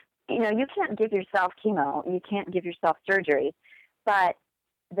can't give yourself chemo, you can't give yourself surgery, but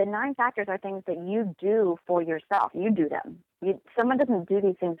the 9 factors are things that you do for yourself. You do them. Someone doesn't do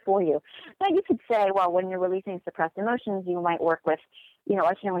these things for you. Now, you could say, well, when you're releasing suppressed emotions, you might work with,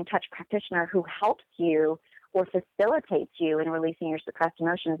 a healing touch practitioner who helps you or facilitates you in releasing your suppressed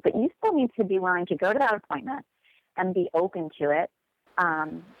emotions, but you still need to be willing to go to that appointment and be open to it.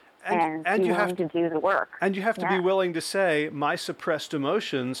 And be willing to do the work. And you have to be willing to say, my suppressed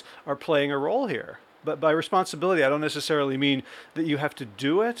emotions are playing a role here. But by responsibility, I don't necessarily mean that you have to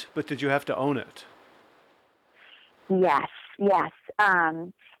do it, but that you have to own it. Yes.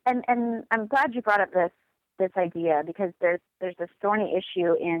 And I'm glad you brought up this idea, because there's this thorny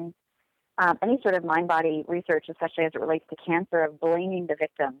issue in any sort of mind-body research, especially as it relates to cancer, of blaming the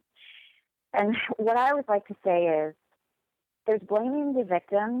victim. And what I always like to say is, there's blaming the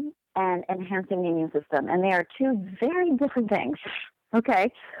victim and enhancing the immune system, and they are 2 very different things,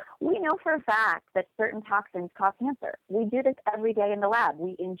 okay? We know for a fact that certain toxins cause cancer. We do this every day in the lab.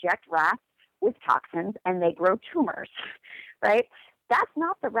 We inject rats with toxins, and they grow tumors, right? That's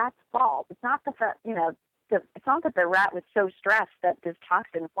not the rat's fault. It's not it's not that the rat was so stressed that this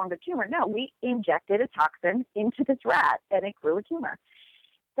toxin formed a tumor. No, we injected a toxin into this rat, and it grew a tumor.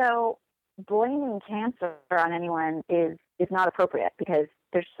 So blaming cancer on anyone is not appropriate, because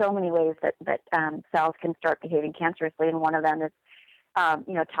there's so many ways that cells can start behaving cancerously, and one of them is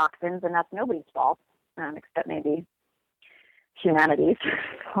toxins, and that's nobody's fault. except maybe humanity's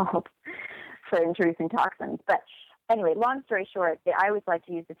fault for introducing toxins. But anyway, long story short, I always like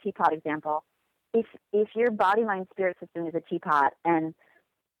to use the teapot example. If your body, mind, spirit system is a teapot and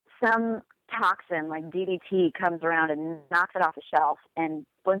some toxin like DDT comes around and knocks it off the shelf and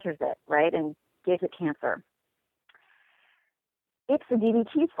splinters it, right, and gives it cancer, it's the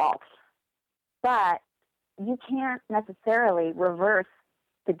DDT's fault. But you can't necessarily reverse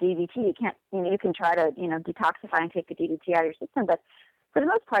the DDT. You can't, you can try to, detoxify and take the DDT out of your system, but for the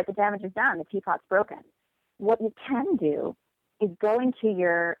most part, the damage is done. The teapot's broken. What you can do is go into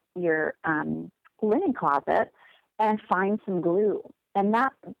your linen closet and find some glue. And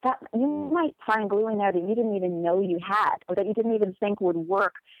that you might find glue in there that you didn't even know you had, or that you didn't even think would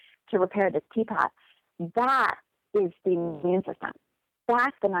work to repair this teapot. That is the immune system.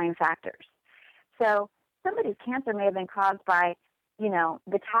 That's the 9 factors. So somebody's cancer may have been caused by,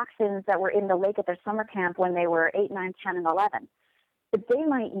 the toxins that were in the lake at their summer camp when they were 8, 9, 10, and 11. But they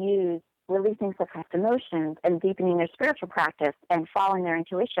might use releasing suppressed emotions and deepening their spiritual practice and following their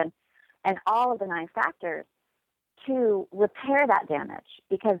intuition and all of the 9 factors to repair that damage,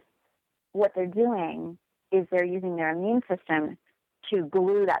 because what they're doing is they're using their immune system to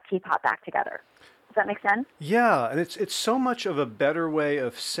glue that teapot back together. Does that make sense? Yeah, and it's so much of a better way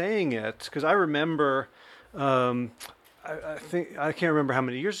of saying it, because I remember, I think, I can't remember how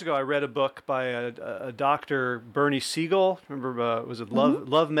many years ago, I read a book by a doctor, Bernie Siegel. Remember, was it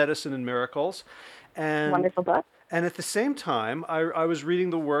Love, Medicine, and Miracles? And wonderful book. And at the same time, I was reading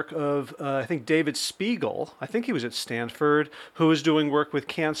the work of, I think, David Spiegel. I think he was at Stanford, who was doing work with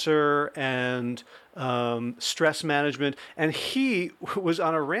cancer and stress management. And he was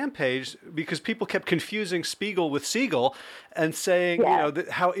on a rampage because people kept confusing Spiegel with Siegel and saying,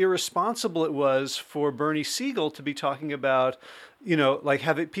 how irresponsible it was for Bernie Siegel to be talking about,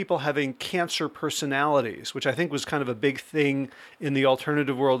 like people having cancer personalities, which I think was kind of a big thing in the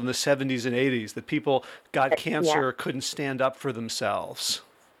alternative world in the 70s and 80s, that people got cancer, couldn't stand up for themselves.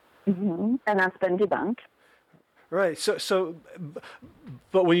 Mm-hmm. And that's been debunked. Right. So,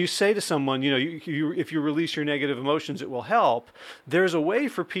 but when you say to someone, if you release your negative emotions, it will help. There's a way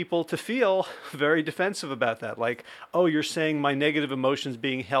for people to feel very defensive about that. Like, oh, you're saying my negative emotions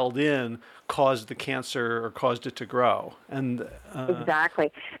being held in caused the cancer or caused it to grow. And exactly.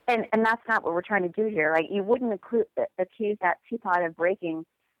 And that's not what we're trying to do here. Like, you wouldn't accuse that teapot of breaking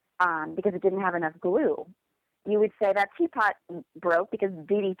because it didn't have enough glue. You would say that teapot broke because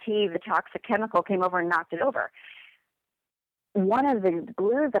DDT, the toxic chemical, came over and knocked it over. One of the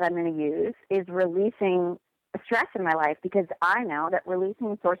glues that I'm going to use is releasing stress in my life, because I know that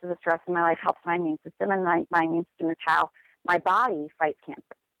releasing sources of stress in my life helps my immune system, and my immune system is how my body fights cancer.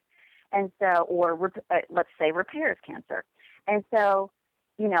 And so, or let's say repairs cancer. And so,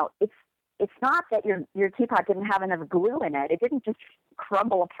 it's not that your teapot didn't have enough glue in it. It didn't just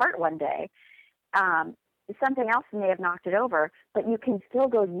crumble apart one day. Something else may have knocked it over, but you can still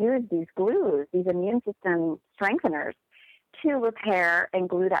go use these glues, these immune system strengtheners, to repair and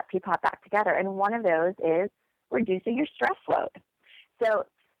glue that teapot back together. And one of those is reducing your stress load. So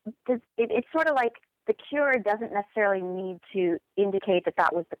it's sort of like the cure doesn't necessarily need to indicate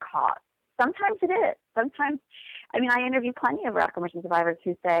that was the cause. Sometimes it is. Sometimes, I interview plenty of radical remission survivors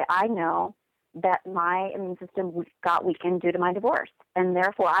who say, I know that my immune system got weakened due to my divorce. And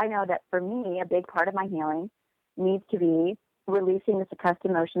therefore, I know that for me, a big part of my healing needs to be releasing the suppressed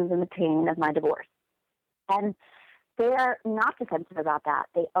emotions and the pain of my divorce. And they are not defensive about that.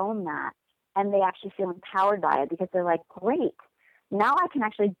 They own that. And they actually feel empowered by it, because they're like, great, now I can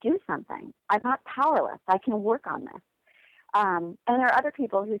actually do something. I'm not powerless. I can work on this. And there are other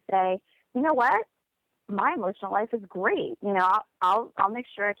people who say, you know what? My emotional life is great. I'll make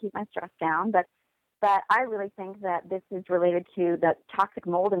sure I keep my stress down, but I really think that this is related to the toxic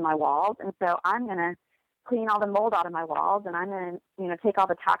mold in my walls, and so I'm going to clean all the mold out of my walls, and I'm going to take all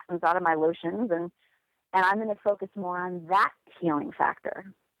the toxins out of my lotions, and I'm going to focus more on that healing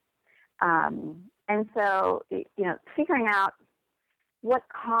factor. And so, figuring out what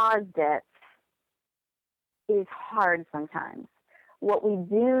caused it is hard sometimes. What we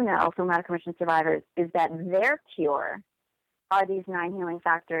do know from radical remission survivors is that their cure are these 9 healing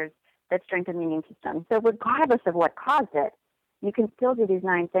factors that strengthen the immune system. So regardless of what caused it, you can still do these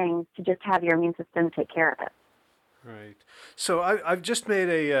 9 things to just have your immune system take care of it. Right. So I've just made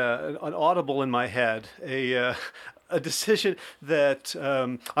an audible in my head, a decision that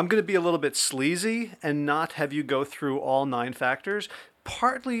I'm going to be a little bit sleazy and not have you go through all 9 factors,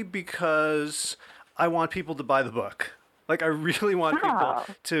 partly because I want people to buy the book. Like I really want people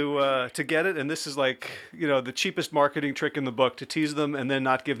Oh. to get it, and this is like the cheapest marketing trick in the book to tease them and then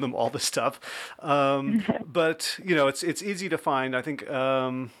not give them all the stuff. But it's easy to find. I think.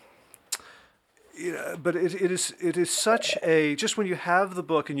 But it is such a, just when you have the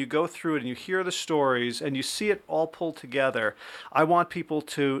book and you go through it and you hear the stories and you see it all pulled together, I want people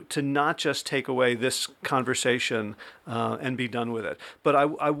to not just take away this conversation and be done with it. But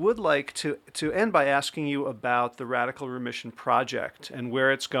I would like to end by asking you about the Radical Remission Project and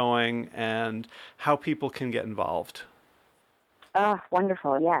where it's going and how people can get involved. Oh,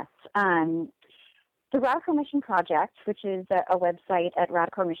 wonderful. Yes. The Radical Remission Project, which is a website at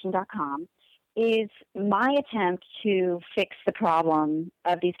radicalremission.com, is my attempt to fix the problem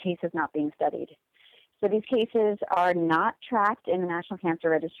of these cases not being studied. So these cases are not tracked in the National Cancer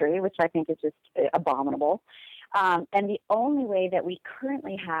Registry, which I think is just abominable. And the only way that we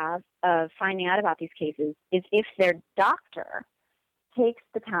currently have of finding out about these cases is if their doctor takes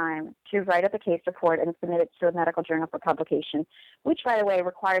the time to write up a case report and submit it to a medical journal for publication, which, by the way,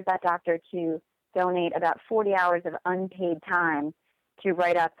 requires that doctor to donate about 40 hours of unpaid time to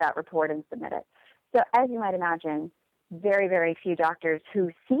write up that report and submit it. So as you might imagine, very, very few doctors who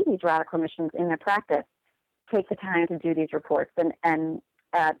see these radical remissions in their practice take the time to do these reports. And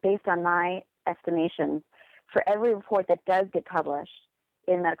based on my estimations, for every report that does get published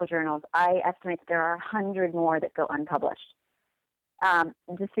in medical journals, I estimate that there are 100 more that go unpublished.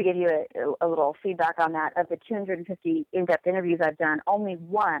 Just to give you a little feedback on that, of the 250 in-depth interviews I've done, only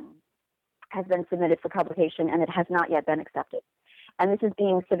one has been submitted for publication, and it has not yet been accepted. And this is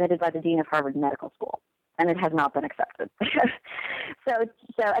being submitted by the Dean of Harvard Medical School, and it has not been accepted.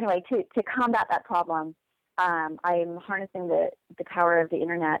 So anyway, to combat that problem, I'm harnessing the power of the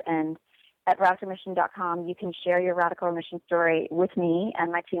internet, and at radicalremission.com, you can share your radical remission story with me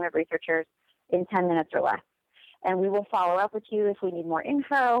and my team of researchers in 10 minutes or less. And we will follow up with you if we need more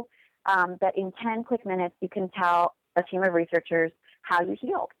info. But in 10 quick minutes, you can tell a team of researchers how you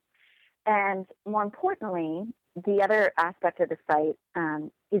healed. And more importantly, the other aspect of the site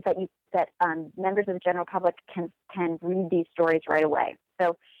is that members of the general public can read these stories right away.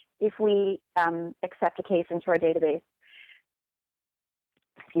 So if we accept a case into our database,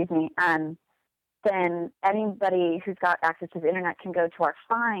 then anybody who's got access to the internet can go to our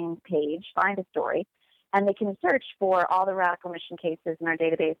find page, find a story, and they can search for all the radical remission cases in our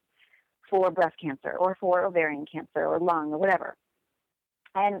database for breast cancer or for ovarian cancer or lung or whatever.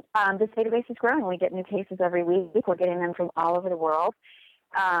 And this database is growing. We get new cases every week. We're getting them from all over the world.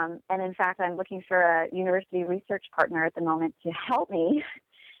 And in fact, I'm looking for a university research partner at the moment to help me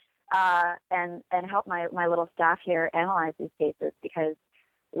and help my little staff here analyze these cases, because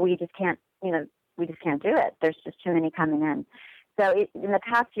we just can't do it. There's just too many coming in. So in the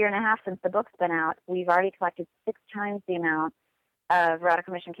past year and a half since the book's been out, we've already collected 6 times the amount of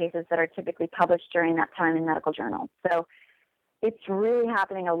radical remission cases that are typically published during that time in medical journals. So it's really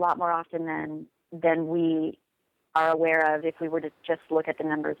happening a lot more often than we are aware of if we were to just look at the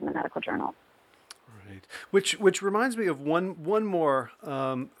numbers in the medical journal. Right. Which reminds me of one more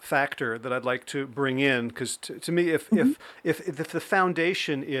factor that I'd like to bring in, because to me, if the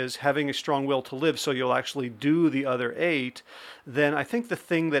foundation is having a strong will to live, so you'll actually do the other 8, then I think the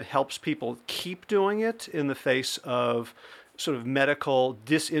thing that helps people keep doing it in the face of sort of medical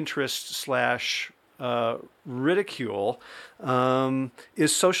disinterest / ridicule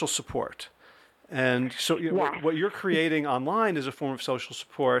is social support. And so what you're creating online is a form of social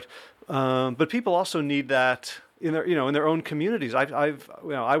support, but people also need that in their own communities.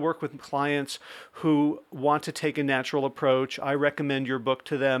 I work with clients who want to take a natural approach. I recommend your book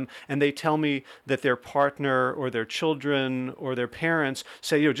to them, and they tell me that their partner or their children or their parents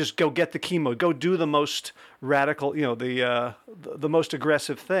say, just go get the chemo, go do the most radical, the most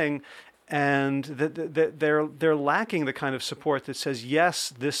aggressive thing. And that they're lacking the kind of support that says, yes,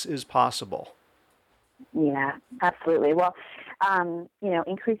 this is possible. Yeah, absolutely. Well,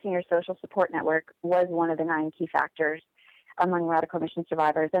 increasing your social support network was one of the 9 key factors among radical remission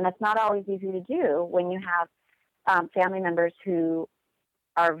survivors. And it's not always easy to do when you have family members who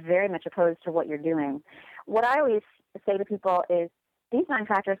are very much opposed to what you're doing. What I always say to people is these 9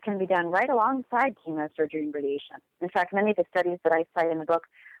 factors can be done right alongside chemo, surgery, and radiation. In fact, many of the studies that I cite in the book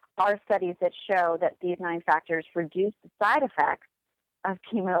are studies that show that these 9 factors reduce the side effects of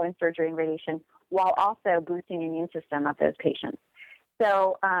chemo and surgery and radiation while also boosting the immune system of those patients.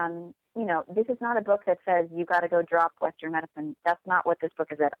 So, this is not a book that says you've got to go drop Western medicine. That's not what this book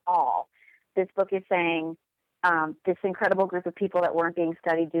is at all. This book is saying this incredible group of people that weren't being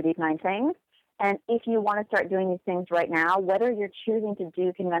studied do these 9 things. And if you want to start doing these things right now, whether you're choosing to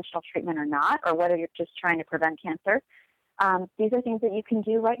do conventional treatment or not, or whether you're just trying to prevent cancer, these are things that you can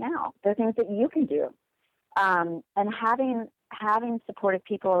do right now. They're things that you can do. And having supportive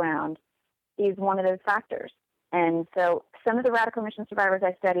people around is one of those factors. And so some of the radical remission survivors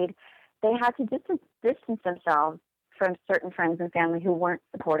I studied, they had to distance themselves from certain friends and family who weren't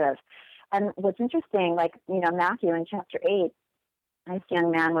supportive. And what's interesting, like, Matthew in chapter 8, this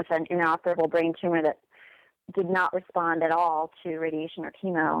young man with an inoperable brain tumor that did not respond at all to radiation or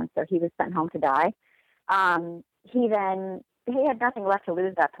chemo, and so he was sent home to die. He had nothing left to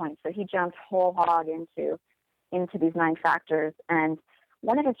lose at that point, so he jumped whole hog into these 9 factors. And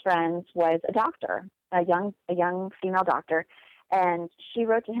one of his friends was a doctor, a young female doctor, and she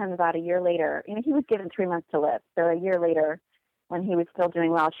wrote to him about a year later. He was given 3 months to live, so a year later, when he was still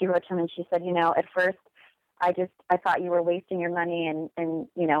doing well, she wrote to him and she said, at first I thought you were wasting your money and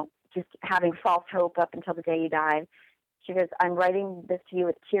just having false hope up until the day you died. She goes, I'm writing this to you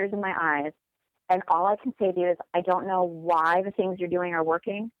with tears in my eyes, and all I can say to you is I don't know why the things you're doing are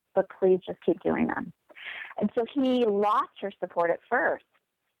working, but please just keep doing them. And so he lost her support at first.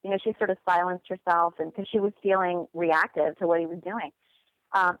 She sort of silenced herself, and because she was feeling reactive to what he was doing.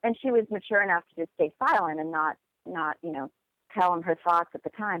 And she was mature enough to just stay silent and not tell him her thoughts at the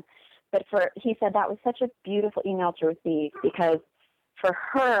time. But he said that was such a beautiful email to receive, because for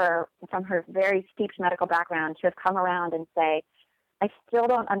her, from her very steeped medical background, to have come around and say, I still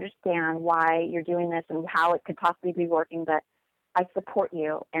don't understand why you're doing this and how it could possibly be working, but I support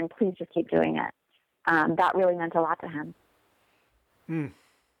you, and please just keep doing it. That really meant a lot to him.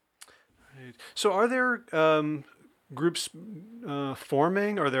 Right. So are there groups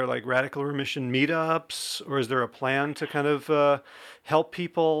forming? Are there like radical remission meetups, or is there a plan to kind of help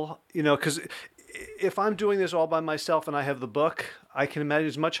people? Because if I'm doing this all by myself and I have the book, I can imagine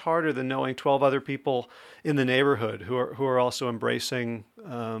it's much harder than knowing 12 other people in the neighborhood who are also embracing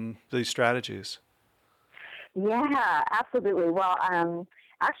these strategies. Yeah, absolutely. Well,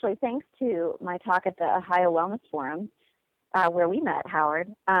 actually, thanks to my talk at the Ohio Wellness Forum, where we met,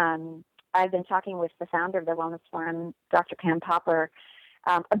 Howard, I've been talking with the founder of the Wellness Forum, Dr. Pam Popper,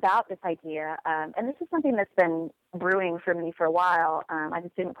 about this idea. And this is something that's been brewing for me for a while. I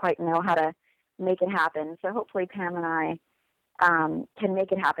just didn't quite know how to make it happen. So hopefully Pam and I can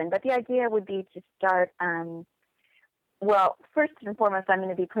make it happen. But the idea would be to start, first and foremost, I'm going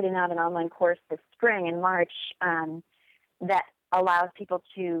to be putting out an online course this spring in March that allows people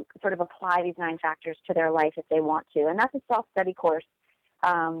to sort of apply these 9 factors to their life if they want to. And that's a self-study course.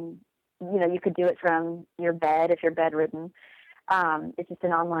 You could do it from your bed if you're bedridden. It's just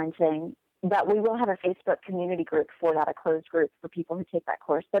an online thing. But we will have a Facebook community group for that, a closed group for people who take that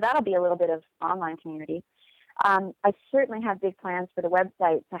course. So that'll be a little bit of online community. I certainly have big plans for the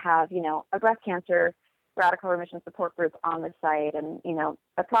website to have, a breast cancer radical remission support group on the site, and,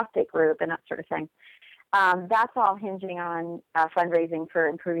 a prostate group and that sort of thing. That's all hinging on fundraising for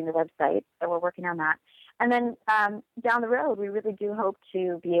improving the website. So we're working on that. And then down the road, we really do hope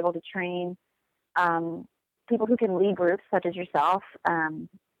to be able to train people who can lead groups, such as yourself,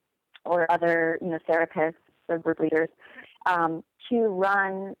 or other, therapists or group leaders, to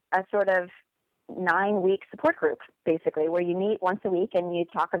run a sort of 9-week support group, basically, where you meet once a week and you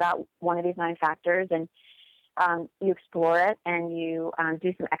talk about one of these 9 factors, and you explore it, and you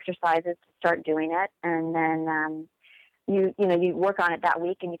do some exercises to start doing it, and then you work on it that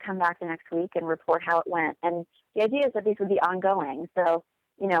week, and you come back the next week and report how it went. And the idea is that these would be ongoing. So,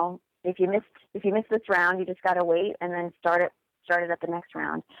 if you missed this round, you just got to wait and then start it at the next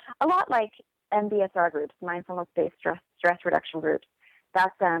round. A lot like MBSR groups, mindfulness-based stress reduction groups.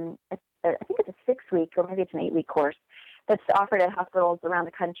 That's I think it's a 6-week, or maybe it's an 8-week course that's offered at hospitals around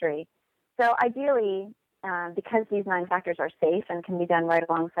the country. So ideally, because these 9 factors are safe and can be done right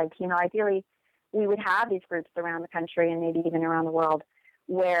alongside chemo, ideally we would have these groups around the country and maybe even around the world,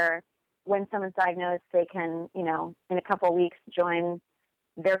 where when someone's diagnosed, they can, in a couple of weeks, join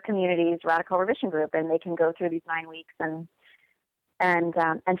their community's radical remission group, and they can go through these 9 weeks and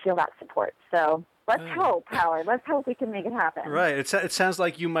feel that support. So let's hope, Howard. Let's hope we can make it happen. Right. It sounds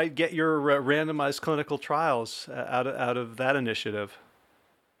like you might get your randomized clinical trials out of that initiative.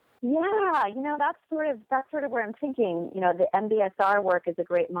 Yeah, that's sort of where I'm thinking. The MBSR work is a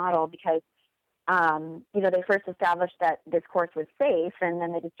great model because, they first established that this course was safe, and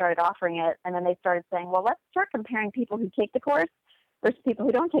then they just started offering it, and then they started saying, well, let's start comparing people who take the course versus people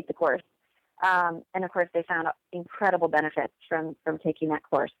who don't take the course. And of course, they found incredible benefits from taking that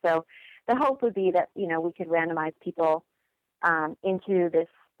course. So the hope would be that, we could randomize people into this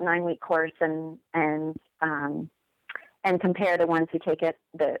 9-week course and compare the ones who take it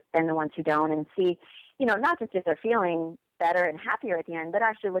and the ones who don't, and see, not just if they're feeling better and happier at the end, but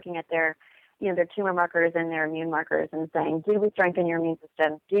actually looking at their their tumor markers and their immune markers and saying, did we strengthen your immune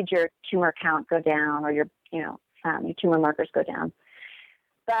system? Did your tumor count go down or your tumor markers go down?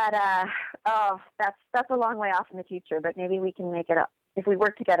 But, that's a long way off in the future, but maybe we can make it up. If we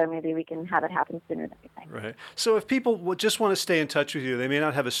work together, maybe we can have it happen sooner than we think. Right. So if people just want to stay in touch with you, they may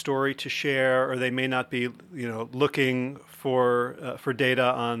not have a story to share, or they may not be, looking for data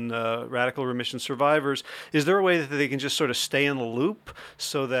on radical remission survivors. Is there a way that they can just sort of stay in the loop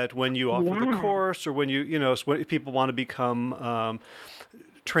so that when you offer the course, or when when people want to become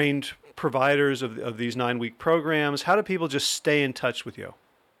trained providers of these 9-week programs, how do people just stay in touch with you?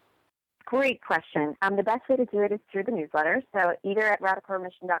 Great question. The best way to do it is through the newsletter. So either at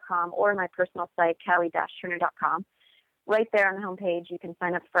radicalremission.com or my personal site, Callie-Turner.com. Right there on the homepage, you can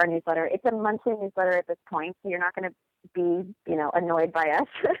sign up for our newsletter. It's a monthly newsletter at this point, so you're not going to be, annoyed by us.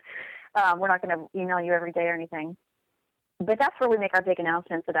 We're not going to email you every day or anything. But that's where we make our big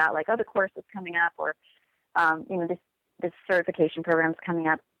announcements about, the course is coming up, or, this certification program is coming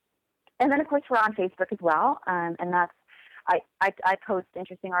up. And then, of course, we're on Facebook as well, and that's I post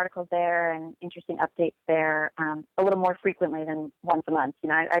interesting articles there and interesting updates there a little more frequently than once a month.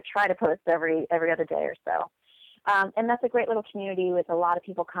 I try to post every other day or so. And that's a great little community with a lot of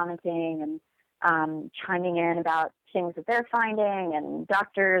people commenting and chiming in about things that they're finding and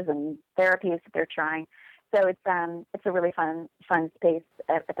doctors and therapies that they're trying. So it's a really fun space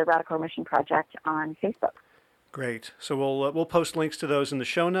at the Radical Remission Project on Facebook. Great. So we'll post links to those in the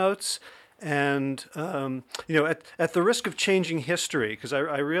show notes. And, at the risk of changing history, because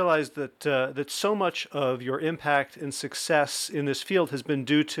I realize that so much of your impact and success in this field has been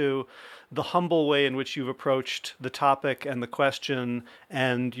due to the humble way in which you've approached the topic and the question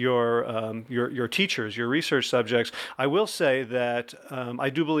and your teachers, your research subjects. I will say that I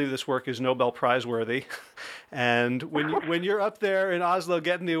do believe this work is Nobel Prize worthy. And when you're up there in Oslo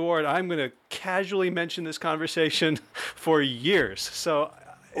getting the award, I'm going to casually mention this conversation for years. So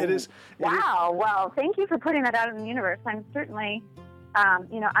it is. Wow. Well, thank you for putting that out in the universe. I'm certainly, I'm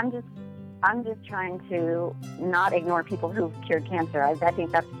just trying to not ignore people who've cured cancer. I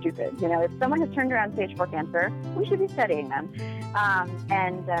think that's stupid. If someone has turned around stage 4 cancer, we should be studying them.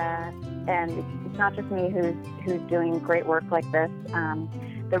 And it's not just me who's doing great work like this.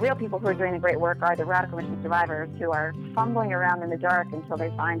 The real people who are doing the great work are the radical remission survivors who are fumbling around in the dark until they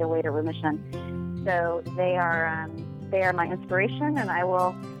find a way to remission. So they are my inspiration, and I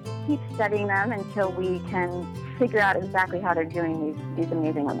will keep studying them until we can figure out exactly how they're doing these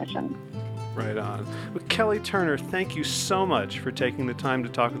amazing remissions. Right on. Well, Kelly Turner, thank you so much for taking the time to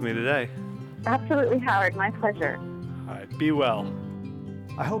talk with me today. Absolutely, Howard. My pleasure. All right. Be well.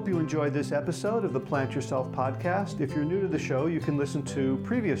 I hope you enjoyed this episode of the Plant Yourself podcast. If you're new to the show, you can listen to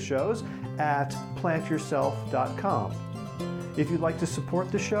previous shows at plantyourself.com. If you'd like to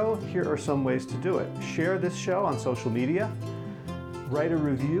support the show, here are some ways to do it. Share this show on social media, write a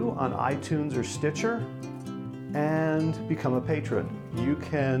review on iTunes or Stitcher, and become a patron. You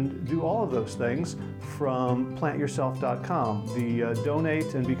can do all of those things from plantyourself.com. The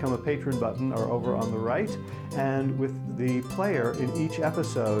donate and become a patron button are over on the right, and with the player in each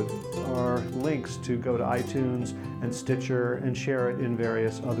episode are links to go to iTunes and Stitcher and share it in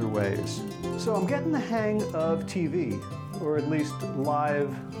various other ways. So I'm getting the hang of TV, or at least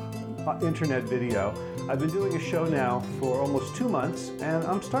live internet video. I've been doing a show now for almost 2 months, and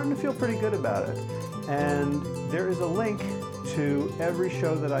I'm starting to feel pretty good about it. And there is a link to every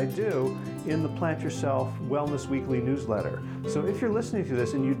show that I do in the Plant Yourself Wellness Weekly newsletter. So if you're listening to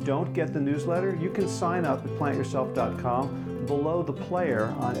this and you don't get the newsletter, you can sign up at plantyourself.com. Below the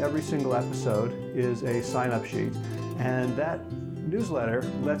player on every single episode is a sign-up sheet. And that newsletter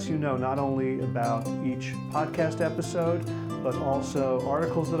lets you know not only about each podcast episode, but also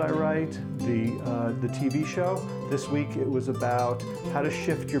articles that I write, the TV show. This week it was about how to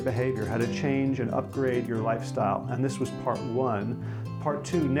shift your behavior, how to change and upgrade your lifestyle. And this was part 1. Part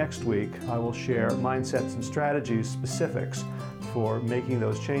 2 next week, I will share mindsets and strategies, specifics for making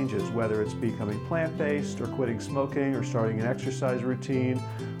those changes, whether it's becoming plant-based or quitting smoking or starting an exercise routine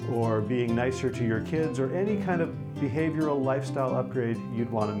or being nicer to your kids or any kind of behavioral lifestyle upgrade you'd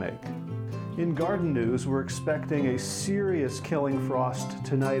want to make. In garden news, we're expecting a serious killing frost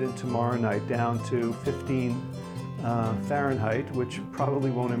tonight and tomorrow night, down to 15 Fahrenheit, which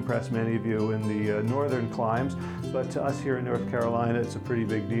probably won't impress many of you in the northern climes, but to us here in North Carolina, it's a pretty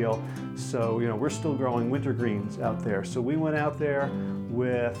big deal. So, we're still growing winter greens out there. So we went out there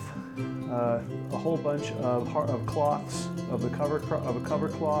with a whole bunch of cloths, of cover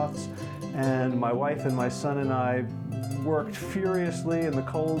cloths, and my wife and my son and I worked furiously in the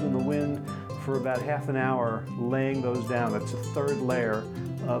cold and the wind for about half an hour laying those down. That's a third layer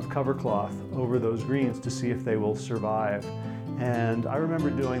of cover cloth over those greens to see if they will survive. And I remember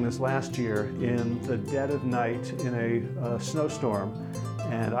doing this last year in the dead of night in a snowstorm,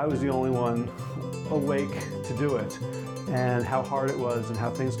 and I was the only one awake to do it, and how hard it was and how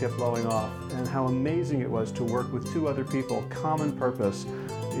things kept blowing off, and how amazing it was to work with two other people, common purpose.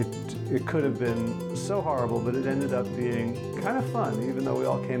 It could have been so horrible, but it ended up being kind of fun, even though we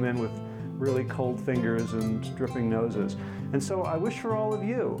all came in with really cold fingers and dripping noses. And so I wish for all of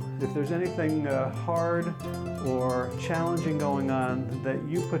you, if there's anything hard or challenging going on, that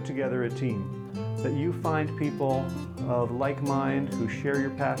you put together a team, that you find people of like mind who share your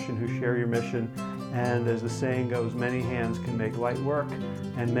passion, who share your mission, and as the saying goes, many hands can make light work,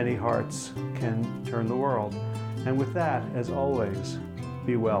 and many hearts can turn the world. And with that, as always,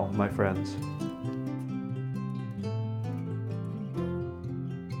 be well, my friends.